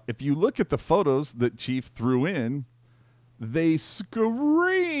 Now, if you look at the photos that Chief threw in, they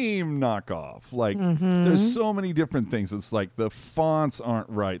scream knockoff. Like, there's so many different things. It's like the fonts aren't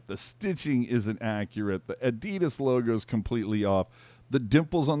right. The stitching isn't accurate. The Adidas logo is completely off. The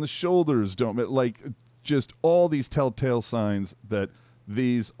dimples on the shoulders don't, like, just all these telltale signs that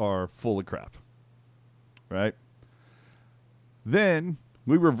these are full of crap. Right? Then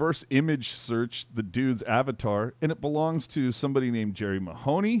we reverse image search the dude's avatar, and it belongs to somebody named Jerry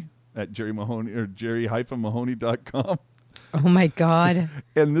Mahoney at Jerry Mahoney or Jerry-Mahoney.com. Oh my God.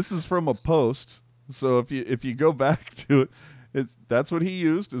 And this is from a post. So if you go back to it, that's what he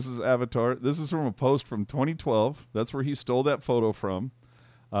used. This is avatar. This is from a post from 2012. That's where he stole that photo from.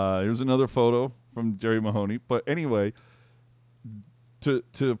 Here's another photo from Jerry Mahoney. But anyway, to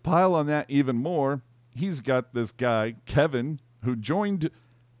pile on that even more, he's got this guy, Kevin, who joined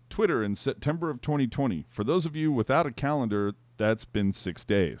Twitter in September of 2020. For those of you without a calendar, that's been 6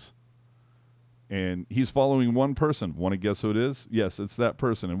 days. And he's following one person. Want to guess who it is? Yes, it's that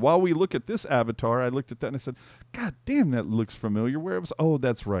person. And while we look at this avatar, I looked at that and I said, God damn, that looks familiar. Where was? Oh,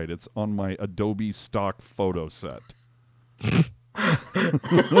 that's right. It's on my Adobe stock photo set.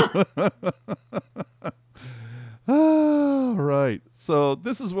 All right. So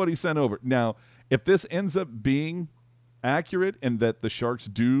this is what he sent over. Now, if this ends up being accurate and that the Sharks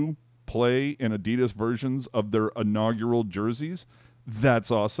do play in Adidas versions of their inaugural jerseys,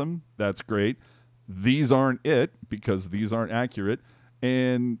 that's awesome. That's great. These aren't it because these aren't accurate.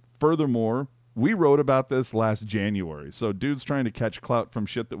 And furthermore, we wrote about this last January. So dude's trying to catch clout from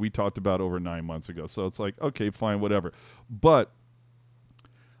shit that we talked about over 9 months ago. So it's like, okay, fine, whatever. But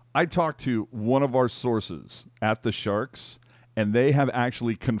I talked to one of our sources at the Sharks, and they have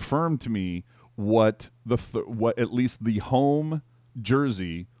actually confirmed to me what at least the home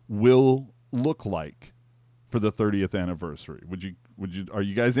jersey will look like for the 30th anniversary. Are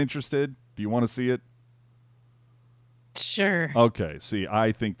you guys interested? Do you want to see it? Sure. Okay. See,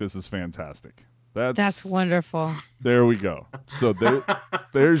 I think this is fantastic. That's wonderful. There we go. So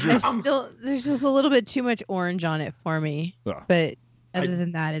there's your. There's just a little bit too much orange on it for me. But other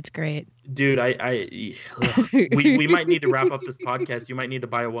than that, it's great. Dude, we might need to wrap up this podcast. You might need to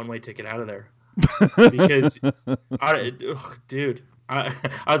buy a one-way ticket out of there. Because, dude, I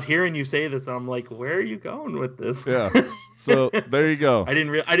was hearing you say this, and I'm like, where are you going with this? Yeah. So there you go. I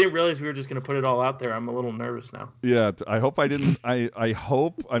didn't realize we were just going to put it all out there. I'm a little nervous now. Yeah. I hope I didn't. I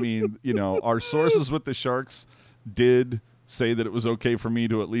hope. I mean, our sources with the Sharks did say that it was okay for me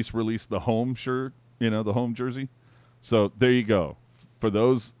to at least release the home shirt, the home jersey. So there you go. For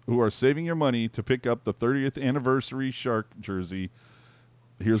those who are saving your money to pick up the 30th anniversary Shark jersey,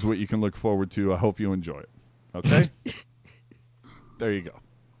 here's what you can look forward to. I hope you enjoy it. Okay? There you go.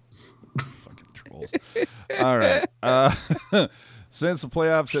 Fucking trolls. All right. Since the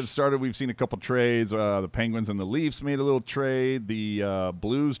playoffs have started, we've seen a couple trades. The Penguins and the Leafs made a little trade. The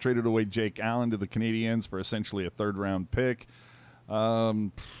Blues traded away Jake Allen to the Canadiens for essentially a third-round pick. Now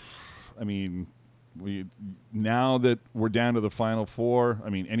that we're down to the Final Four,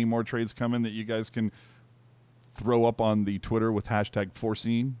 any more trades coming that you guys can throw up on the Twitter with hashtag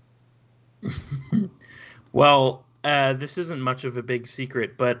foreseen? Well, this isn't much of a big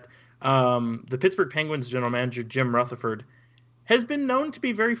secret, but the Pittsburgh Penguins general manager, Jim Rutherford, has been known to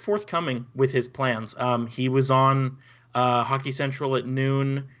be very forthcoming with his plans. He was on Hockey Central at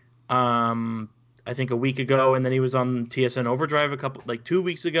noon, I think a week ago, and then he was on TSN Overdrive 2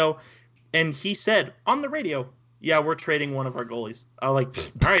 weeks ago. And he said on the radio, yeah, we're trading one of our goalies. I'm like,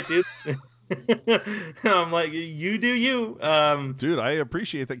 all right, dude. I'm like, you do you. Dude, I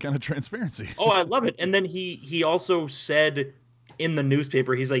appreciate that kind of transparency. Oh, I love it. And then he also said in the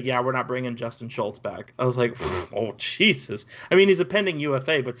newspaper, he's like, yeah, we're not bringing Justin Schultz back. I was like, oh, Jesus. He's a pending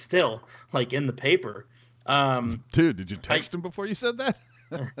UFA, but still, in the paper. Dude, did you text him before you said that?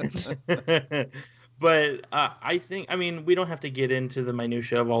 But I think, I mean, we don't have to get into the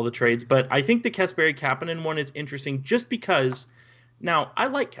minutia of all the trades, but I think the Kasperi Kapanen one is interesting just because, now, I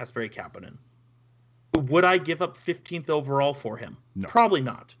like Kasperi Kapanen. Would I give up 15th overall for him? No. Probably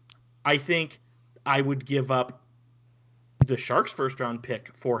not. I think I would give up the Sharks' first-round pick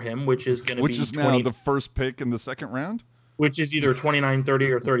for him, which is going to be... Which is now the first pick in the second round? Which is either 29,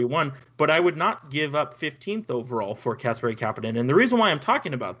 30, or 31. But I would not give up 15th overall for Kasperi Kapanen. And the reason why I'm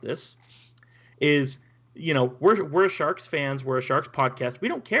talking about this is, you know, we're Sharks fans, we're a Sharks podcast. We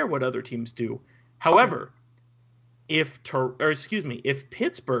don't care what other teams do. However, if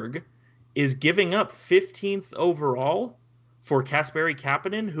Pittsburgh is giving up 15th overall for Kasperi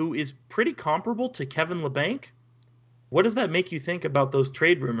Kapanen, who is pretty comparable to Kevin Labanc, what does that make you think about those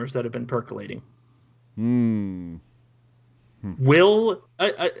trade rumors that have been percolating? Will,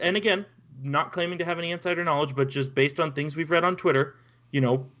 and again, not claiming to have any insider knowledge, but just based on things we've read on Twitter, you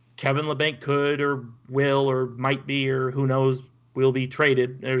know, Kevin Labanc could or will or might be or who knows will be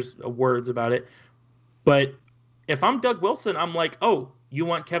traded. There's words about it. But if I'm Doug Wilson, I'm like, oh, you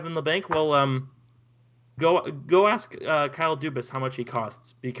want Kevin Labanc? Well, go ask Kyle Dubas how much he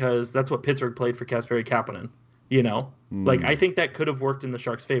costs, because that's what Pittsburgh played for Kasperi Kapanen. You know, like, I think that could have worked in the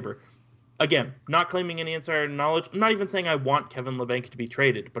Sharks' favor. Again, not claiming any insider knowledge. I'm not even saying I want Kevin Labanc to be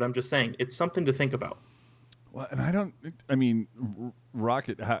traded, but I'm just saying it's something to think about. Well, and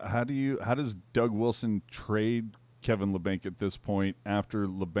Rocket, how does Doug Wilson trade Kevin Labanc at this point after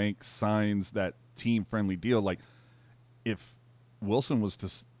Labanc signs that team-friendly deal? Like, if Wilson was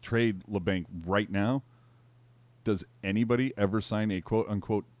to trade Labanc right now, does anybody ever sign a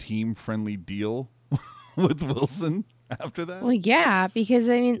quote-unquote team-friendly deal with Wilson after that? Well, yeah, because,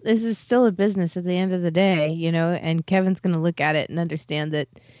 I mean, this is still a business at the end of the day, you know, and Kevin's going to look at it and understand that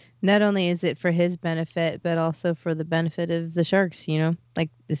not only is it for his benefit, but also for the benefit of the Sharks, you know? Like,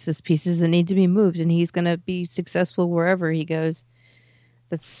 this is pieces that need to be moved, and he's going to be successful wherever he goes.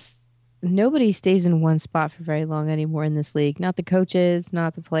 Nobody stays in one spot for very long anymore in this league. Not the coaches,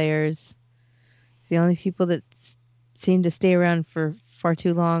 not the players. The only people that seem to stay around for far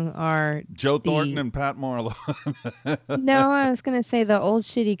too long are Joe Thornton and Pat Marleau. No, I was going to say the old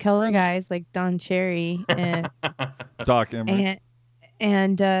shitty color guys like Don Cherry and Doc Emrick.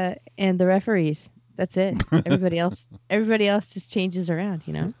 And the referees. That's it. Everybody else just changes around,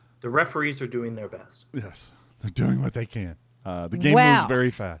 you know? The referees are doing their best. Yes, they're doing what they can. The game moves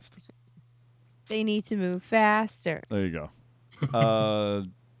very fast. They need to move faster. There you go.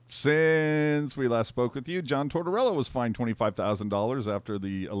 Since we last spoke with you, John Tortorella was fined $25,000 after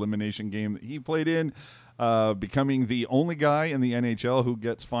the elimination game that he played in, becoming the only guy in the NHL who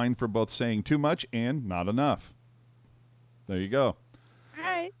gets fined for both saying too much and not enough. There you go.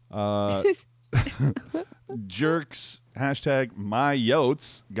 All right. Jerks,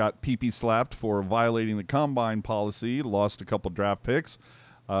 #MyYotes, got pee-pee slapped for violating the combine policy, lost a couple draft picks.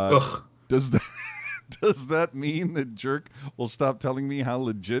 Does that mean that Jerk will stop telling me how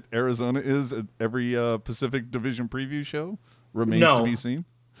legit Arizona is at every Pacific Division preview show? Remains to be seen.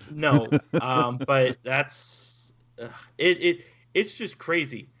 No, but that's it's just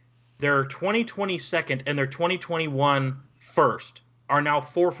crazy. Their 2020 second and their 2021 first are now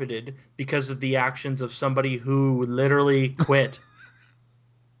forfeited because of the actions of somebody who literally quit.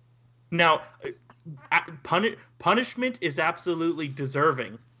 Now, punishment is absolutely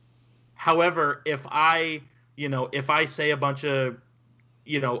deserving. However, if I say a bunch of,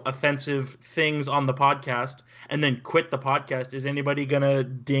 offensive things on the podcast and then quit the podcast, is anybody going to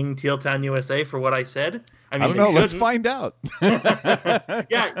ding Teal Town USA for what I said? I mean, I don't know. Let's find out.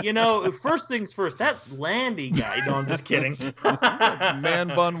 Yeah, first things first, that Landy guy. No, I'm just kidding. Man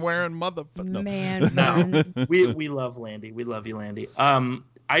bun wearing motherfucker. No. Man bun. No, we love Landy. We love you, Landy.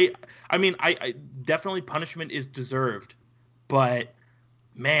 I definitely punishment is deserved, but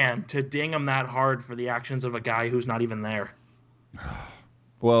man, to ding him that hard for the actions of a guy who's not even there.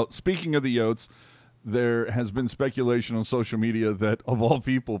 Well, speaking of the Yotes, there has been speculation on social media that, of all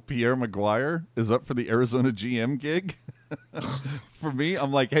people, Pierre Maguire is up for the Arizona GM gig. For me,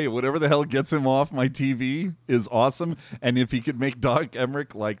 I'm like, hey, whatever the hell gets him off my TV is awesome. And if he could make Doc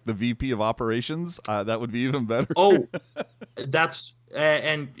Emrick like the VP of operations, that would be even better. Oh, that's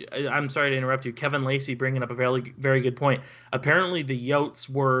and I'm sorry to interrupt you. Kevin Lacey bringing up a very, very good point. Apparently, the Yotes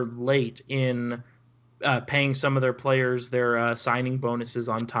were late in paying some of their players their signing bonuses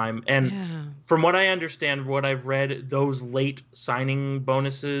on time. And from what I understand, what I've read, those late signing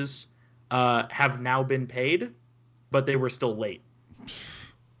bonuses have now been paid, but they were still late.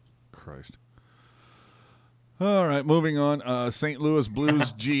 Christ. All right, moving on. St. Louis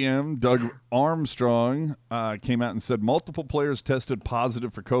Blues GM Doug Armstrong came out and said multiple players tested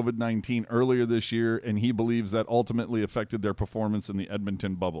positive for COVID-19 earlier this year, and he believes that ultimately affected their performance in the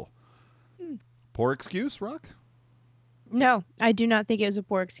Edmonton bubble. Poor excuse, Rock? No, I do not think it was a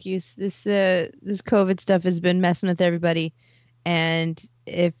poor excuse. This COVID stuff has been messing with everybody, and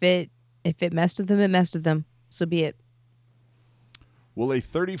if it messed with them, it messed with them. So be it. Will a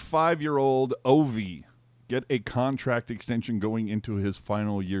 35-year-old Ovi get a contract extension going into his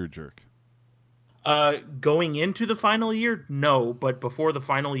final year, Jerk? Going into the final year, no. But before the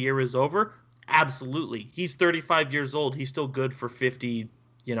final year is over, absolutely. He's 35 years old. He's still good for 50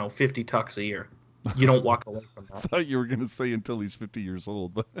 tucks a year. You don't walk away from that. I thought you were going to say until he's 50 years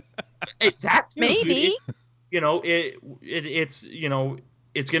old. But that too, maybe. It's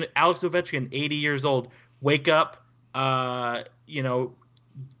going to Alex Ovechkin, 80 years old. Wake up,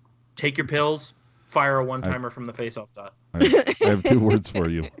 take your pills, fire a one-timer from the face-off dot. I have two words for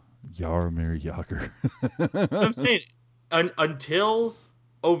you. Jaromir Jagr. So I'm saying, until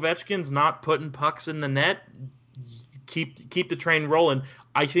Ovechkin's not putting pucks in the net, keep the train rolling.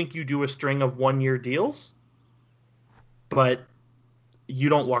 I think you do a string of one-year deals, but you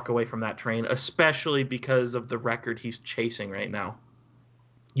don't walk away from that train, especially because of the record he's chasing right now.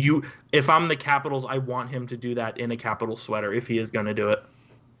 If I'm the Capitals, I want him to do that in a Capital sweater if he is going to do it.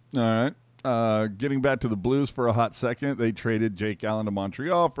 All right. Getting back to the Blues for a hot second, they traded Jake Allen to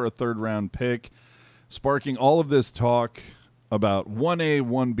Montreal for a third-round pick, sparking all of this talk about 1A,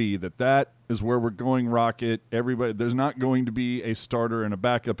 1B, that is where we're going, Rocket. Everybody, there's not going to be a starter and a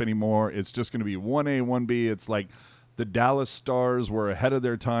backup anymore. It's just going to be 1A, 1B. It's like the Dallas Stars were ahead of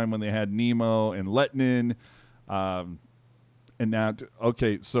their time when they had Nemo and Lettinen. And now,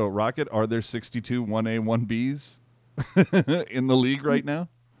 okay, so Rocket, are there 62 1A, 1Bs in the league right now?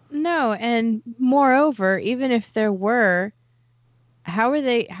 No, and moreover, even if there were, how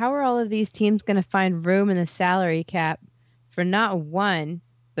are all of these teams going to find room in the salary cap for not one,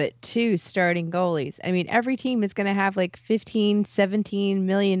 but two starting goalies? I mean, every team is going to have like $15-17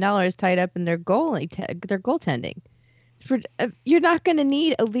 million tied up in their goaltending. You're not going to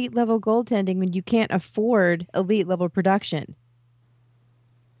need elite level goaltending when you can't afford elite level production.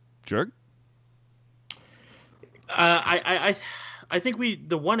 Jerk? I think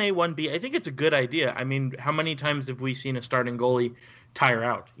the 1A, 1B, I think it's a good idea. I mean, how many times have we seen a starting goalie tire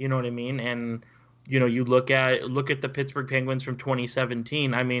out? You know what I mean? And, you look at the Pittsburgh Penguins from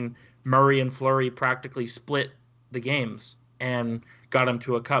 2017. I mean, Murray and Fleury practically split the games and got them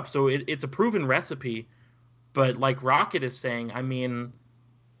to a cup. So it's a proven recipe. But like Rocket is saying, I mean,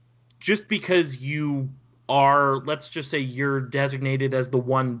 just because you are, let's just say you're designated as the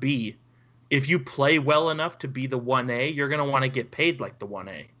 1B, if you play well enough to be the 1A, you're going to want to get paid like the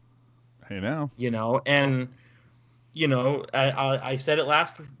 1A. Hey, now. And, I said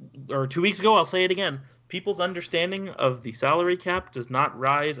it 2 weeks ago, I'll say it again. People's understanding of the salary cap does not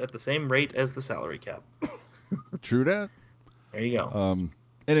rise at the same rate as the salary cap. True that. There you go.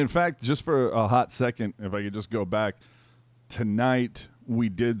 And in fact, just for a hot second, if I could just go back, tonight we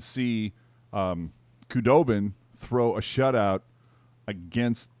did see Khudobin throw a shutout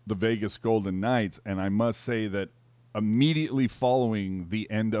against the Vegas Golden Knights, and I must say that immediately following the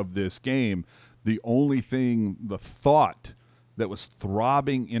end of this game, the thought that was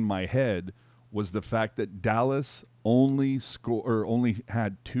throbbing in my head was the fact that Dallas only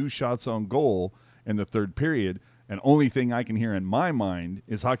had 2 shots on goal in the third period, and only thing I can hear in my mind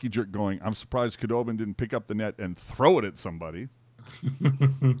is Hockey Jerk going, I'm surprised Khudobin didn't pick up the net and throw it at somebody.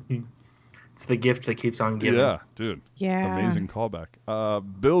 It's the gift that keeps on giving. Yeah, dude. Yeah. Amazing callback.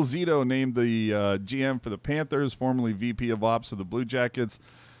 Bill Zito named the GM for the Panthers, formerly VP of Ops of the Blue Jackets.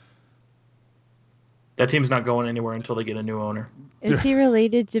 That team's not going anywhere until they get a new owner. Is he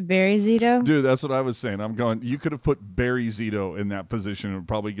related to Barry Zito? Dude, that's what I was saying. I'm going, you could have put Barry Zito in that position and it would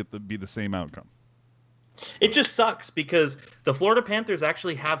probably be the same outcome. It just sucks because the Florida Panthers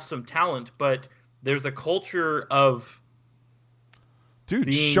actually have some talent, but there's a culture of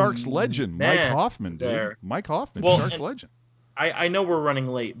dude, Sharks legend, Mike Hoffman, dude. There. Mike Hoffman, Well, Sharks legend. I know we're running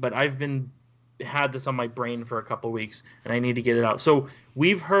late, but I've had this on my brain for a couple of weeks, and I need to get it out. So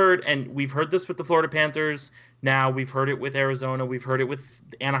we've heard this with the Florida Panthers. Now we've heard it with Arizona. We've heard it with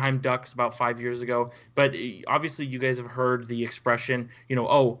the Anaheim Ducks about 5 years ago. But obviously you guys have heard the expression,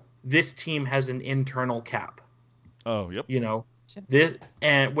 this team has an internal cap. Oh, yep. This,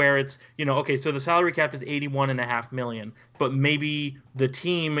 and where it's, okay, so the salary cap is $81.5 million, but maybe the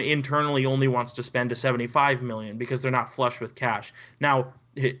team internally only wants to spend $75 million because they're not flush with cash. Now,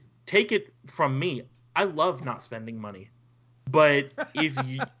 take it from me, I love not spending money, but if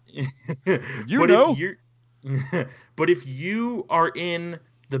you, But if you are in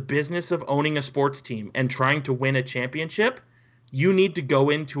the business of owning a sports team and trying to win a championship, you need to go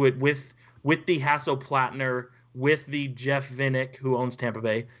into it with the Hasso-Plattner, with the Jeff Vinnick, who owns Tampa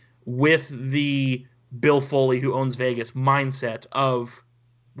Bay, with the Bill Foley, who owns Vegas, mindset of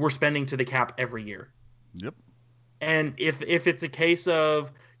we're spending to the cap every year. Yep. And if it's a case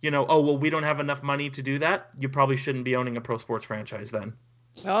of, oh, well, we don't have enough money to do that, you probably shouldn't be owning a pro sports franchise then.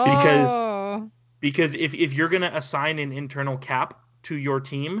 Oh. Because if you're going to assign an internal cap to your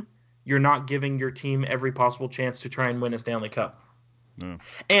team, you're not giving your team every possible chance to try and win a Stanley Cup. No.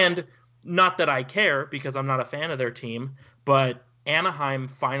 And not that I care, because I'm not a fan of their team, but Anaheim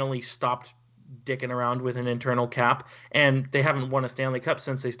finally stopped dicking around with an internal cap, and they haven't won a Stanley Cup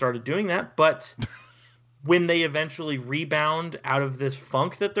since they started doing that. But when they eventually rebound out of this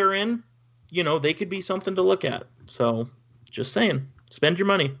funk that they're in, they could be something to look at. So just saying, spend your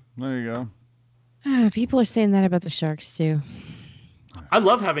money. There you go. People are saying that about the Sharks too. I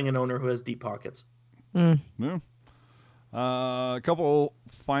love having an owner who has deep pockets. Yeah. A couple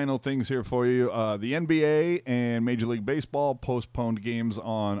final things here for you. The NBA and Major League Baseball postponed games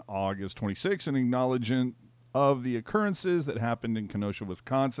on August 26th in acknowledgement of the occurrences that happened in Kenosha,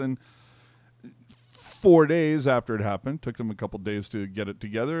 Wisconsin. 4 days after it happened. Took them a couple days to get it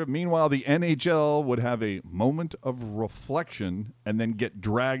together. Meanwhile, the NHL would have a moment of reflection and then get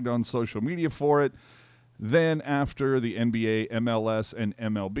dragged on social media for it. Then after the NBA, MLS, and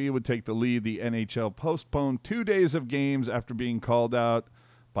MLB would take the lead, the NHL postponed 2 days of games after being called out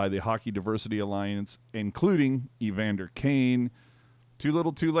by the Hockey Diversity Alliance, including Evander Kane. Too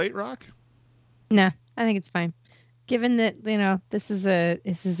little, too late, Rock? No, I think it's fine. Given that, this is a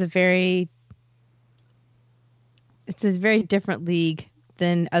very different league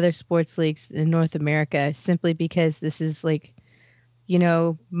than other sports leagues in North America, simply because this is like,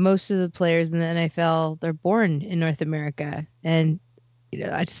 most of the players in the NFL, they're born in North America. And,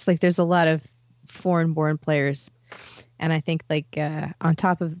 I just there's a lot of foreign born players. And I think on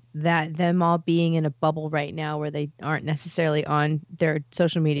top of that, them all being in a bubble right now where they aren't necessarily on their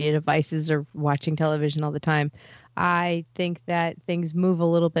social media devices or watching television all the time, I think that things move a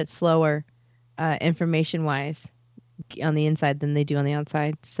little bit slower information wise on the inside than they do on the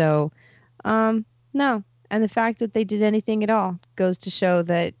outside. So, no. And the fact that they did anything at all goes to show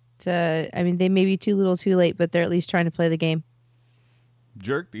that, they may be too little too late, but they're at least trying to play the game.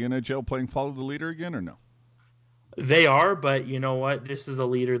 Jerk, the NHL playing follow the leader again or no? They are, but you know what? This is a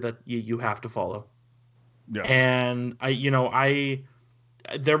leader that you have to follow. Yeah. And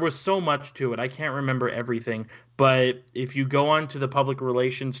there was so much to it. I can't remember everything, but if you go on to the public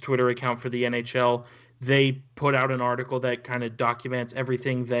relations Twitter account for the NHL, they put out an article that kind of documents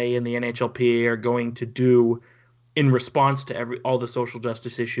everything they and the NHLPA are going to do in response to all the social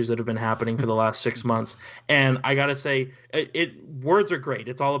justice issues that have been happening for the last 6 months. And I got to say, words are great.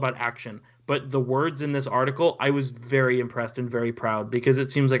 It's all about action. But the words in this article, I was very impressed and very proud, because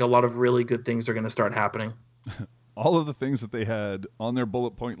it seems like a lot of really good things are going to start happening. All of the things that they had on their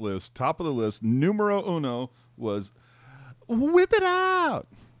bullet point list, top of the list, numero uno, was whip it out.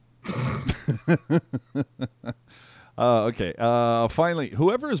 Okay. Finally,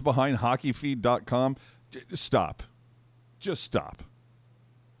 whoever is behind hockeyfeed.com, stop. Just stop.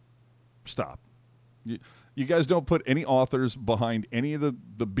 Stop. You guys don't put any authors behind any of the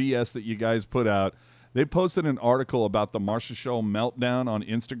BS that you guys put out. They posted an article about the Marchessault meltdown on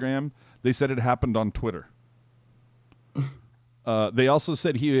Instagram. They said it happened on Twitter. They also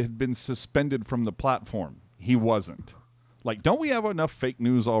said he had been suspended from the platform. He wasn't. Don't we have enough fake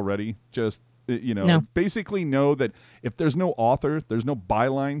news already? Just, No. Basically know that if there's no author, there's no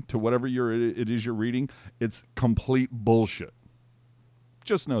byline to whatever it is you're reading, it's complete bullshit.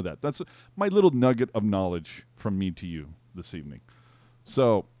 Just know that. That's my little nugget of knowledge from me to you this evening.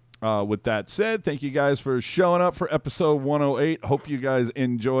 So, with that said, thank you guys for showing up for episode 108. Hope you guys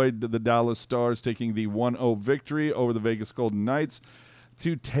enjoyed the Dallas Stars taking the 1-0 victory over the Vegas Golden Knights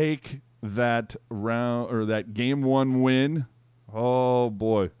to take that round, or that game one win. Oh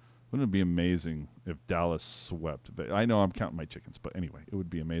boy, wouldn't it be amazing if Dallas swept? I know I'm counting my chickens, but anyway, it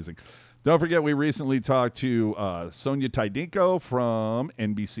would be amazing. Don't forget, we recently talked to Sonia Tydinko from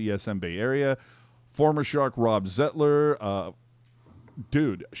NBCSN Bay Area, former Shark Rob Zettler,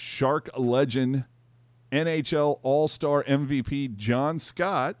 Shark legend, NHL All-Star MVP John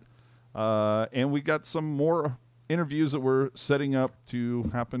Scott, and we got some more interviews that we're setting up to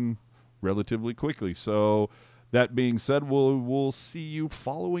happen relatively quickly. So that being said, we'll see you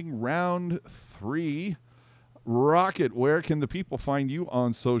following round 3. Rocket, where can the people find you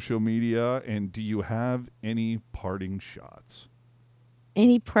on social media, and do you have any parting shots?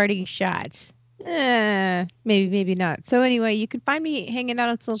 Any parting shots? Maybe not. So anyway, you can find me hanging out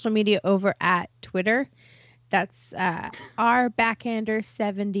on social media over at Twitter. That's our backhander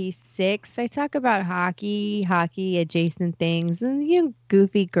 76. I talk about hockey adjacent things, and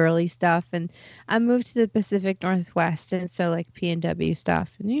goofy girly stuff. And I moved to the Pacific Northwest, and so like PNW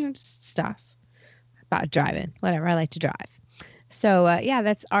stuff, and just stuff about driving, whatever. I like to drive. So yeah,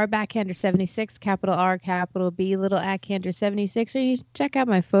 that's our backhander 76, capital R, capital B, little backhander 76. Or you check out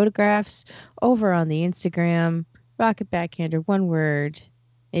my photographs over on the Instagram, Rocket Backhander, one word.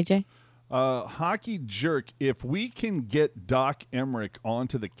 AJ. Hockey Jerk, if we can get Doc Emmerich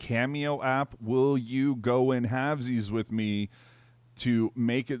onto the Cameo app, will you go in halvesies with me to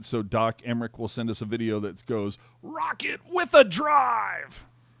make it so Doc Emmerich will send us a video that goes, Rocket with a drive?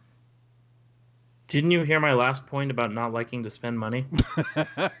 Didn't you hear my last point about not liking to spend money?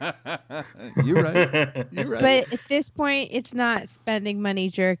 You're right. You're right. But at this point, it's not spending money,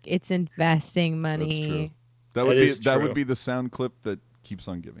 Jerk. It's investing money. That's true. That would be the sound clip that keeps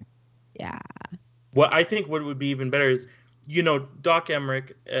on giving. Yeah. What I think what would be even better is, Doc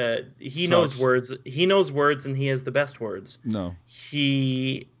Emmerich, he knows words. He knows words, and he has the best words. No.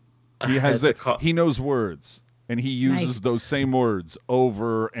 He has he knows words, and he uses those same words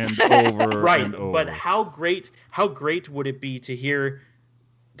over and over right, and over. But how great would it be to hear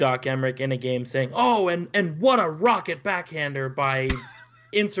Doc Emmerich in a game saying, "Oh, and what a rocket backhander by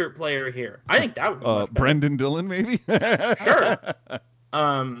insert player here." I think that would be much better. Brendan Dillon, maybe? Sure.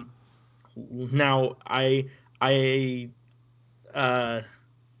 Now I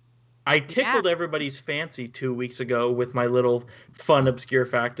tickled everybody's fancy 2 weeks ago with my little fun obscure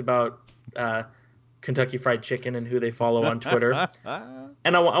fact about Kentucky Fried Chicken and who they follow on Twitter.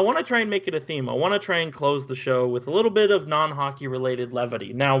 And I want to try and make it a theme. I want to try and close the show with a little bit of non-hockey related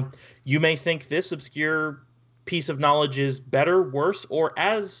levity. Now, you may think this obscure piece of knowledge is better, worse, or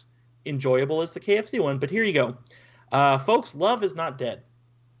as enjoyable as the KFC one, but here you go. Folks, love is not dead,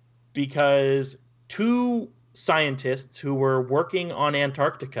 because two scientists who were working on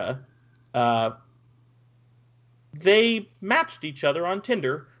Antarctica, they matched each other on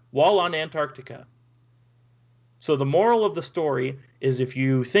Tinder while on Antarctica. So the moral of the story is, if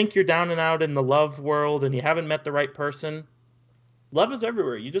you think you're down and out in the love world and you haven't met the right person, love is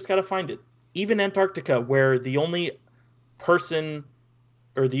everywhere. You just got to find it. Even Antarctica, where the only person,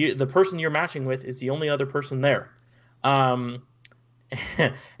 or the person you're matching with, is the only other person there. And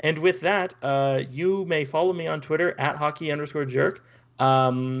with that, you may follow me on Twitter at hockey_jerk.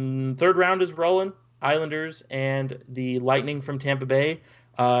 Third round is rolling. Islanders and the Lightning from Tampa Bay.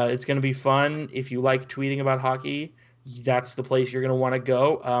 It's going to be fun. If you like tweeting about hockey, that's the place you're going to want to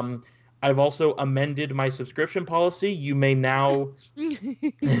go. I've also amended my subscription policy. You may now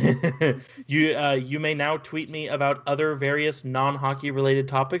you may now tweet me about other various non-hockey related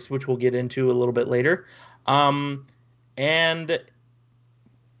topics, which we'll get into a little bit later. And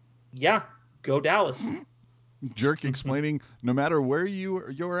yeah, go Dallas. Jerk explaining, no matter where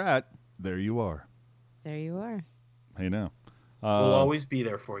you're at, there you are. There you are. Hey, now. We'll always be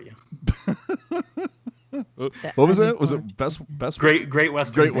there for you. What was it? Was it Best Great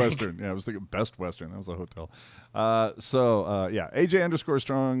Western? Great Western. Yeah, I was thinking Best Western. That was a hotel. Yeah,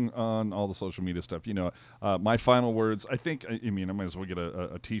 AJ_strong on all the social media stuff. My final words. I might as well get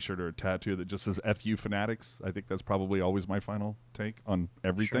a T-shirt or a tattoo that just says "FU Fanatics." I think that's probably always my final take on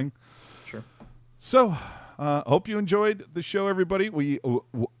everything. Sure. So, hope you enjoyed the show, everybody. We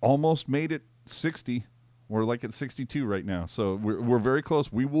almost made it 60. We're like at 62 right now, so we're very close.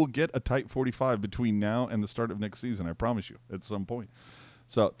 We will get a tight 45 between now and the start of next season, I promise you, at some point.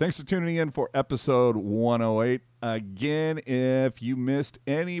 So thanks for tuning in for episode 108. Again, if you missed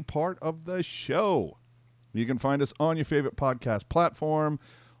any part of the show, you can find us on your favorite podcast platform,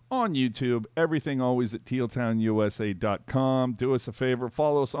 on YouTube, everything always at tealtownusa.com. Do us a favor,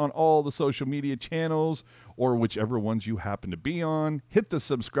 follow us on all the social media channels, or whichever ones you happen to be on. Hit the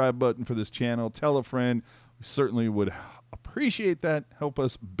subscribe button for this channel. Tell a friend. We certainly would appreciate that. Help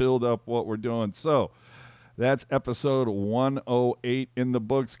us build up what we're doing. So that's episode 108 in the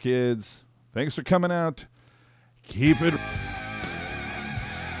books, kids. Thanks for coming out. Keep it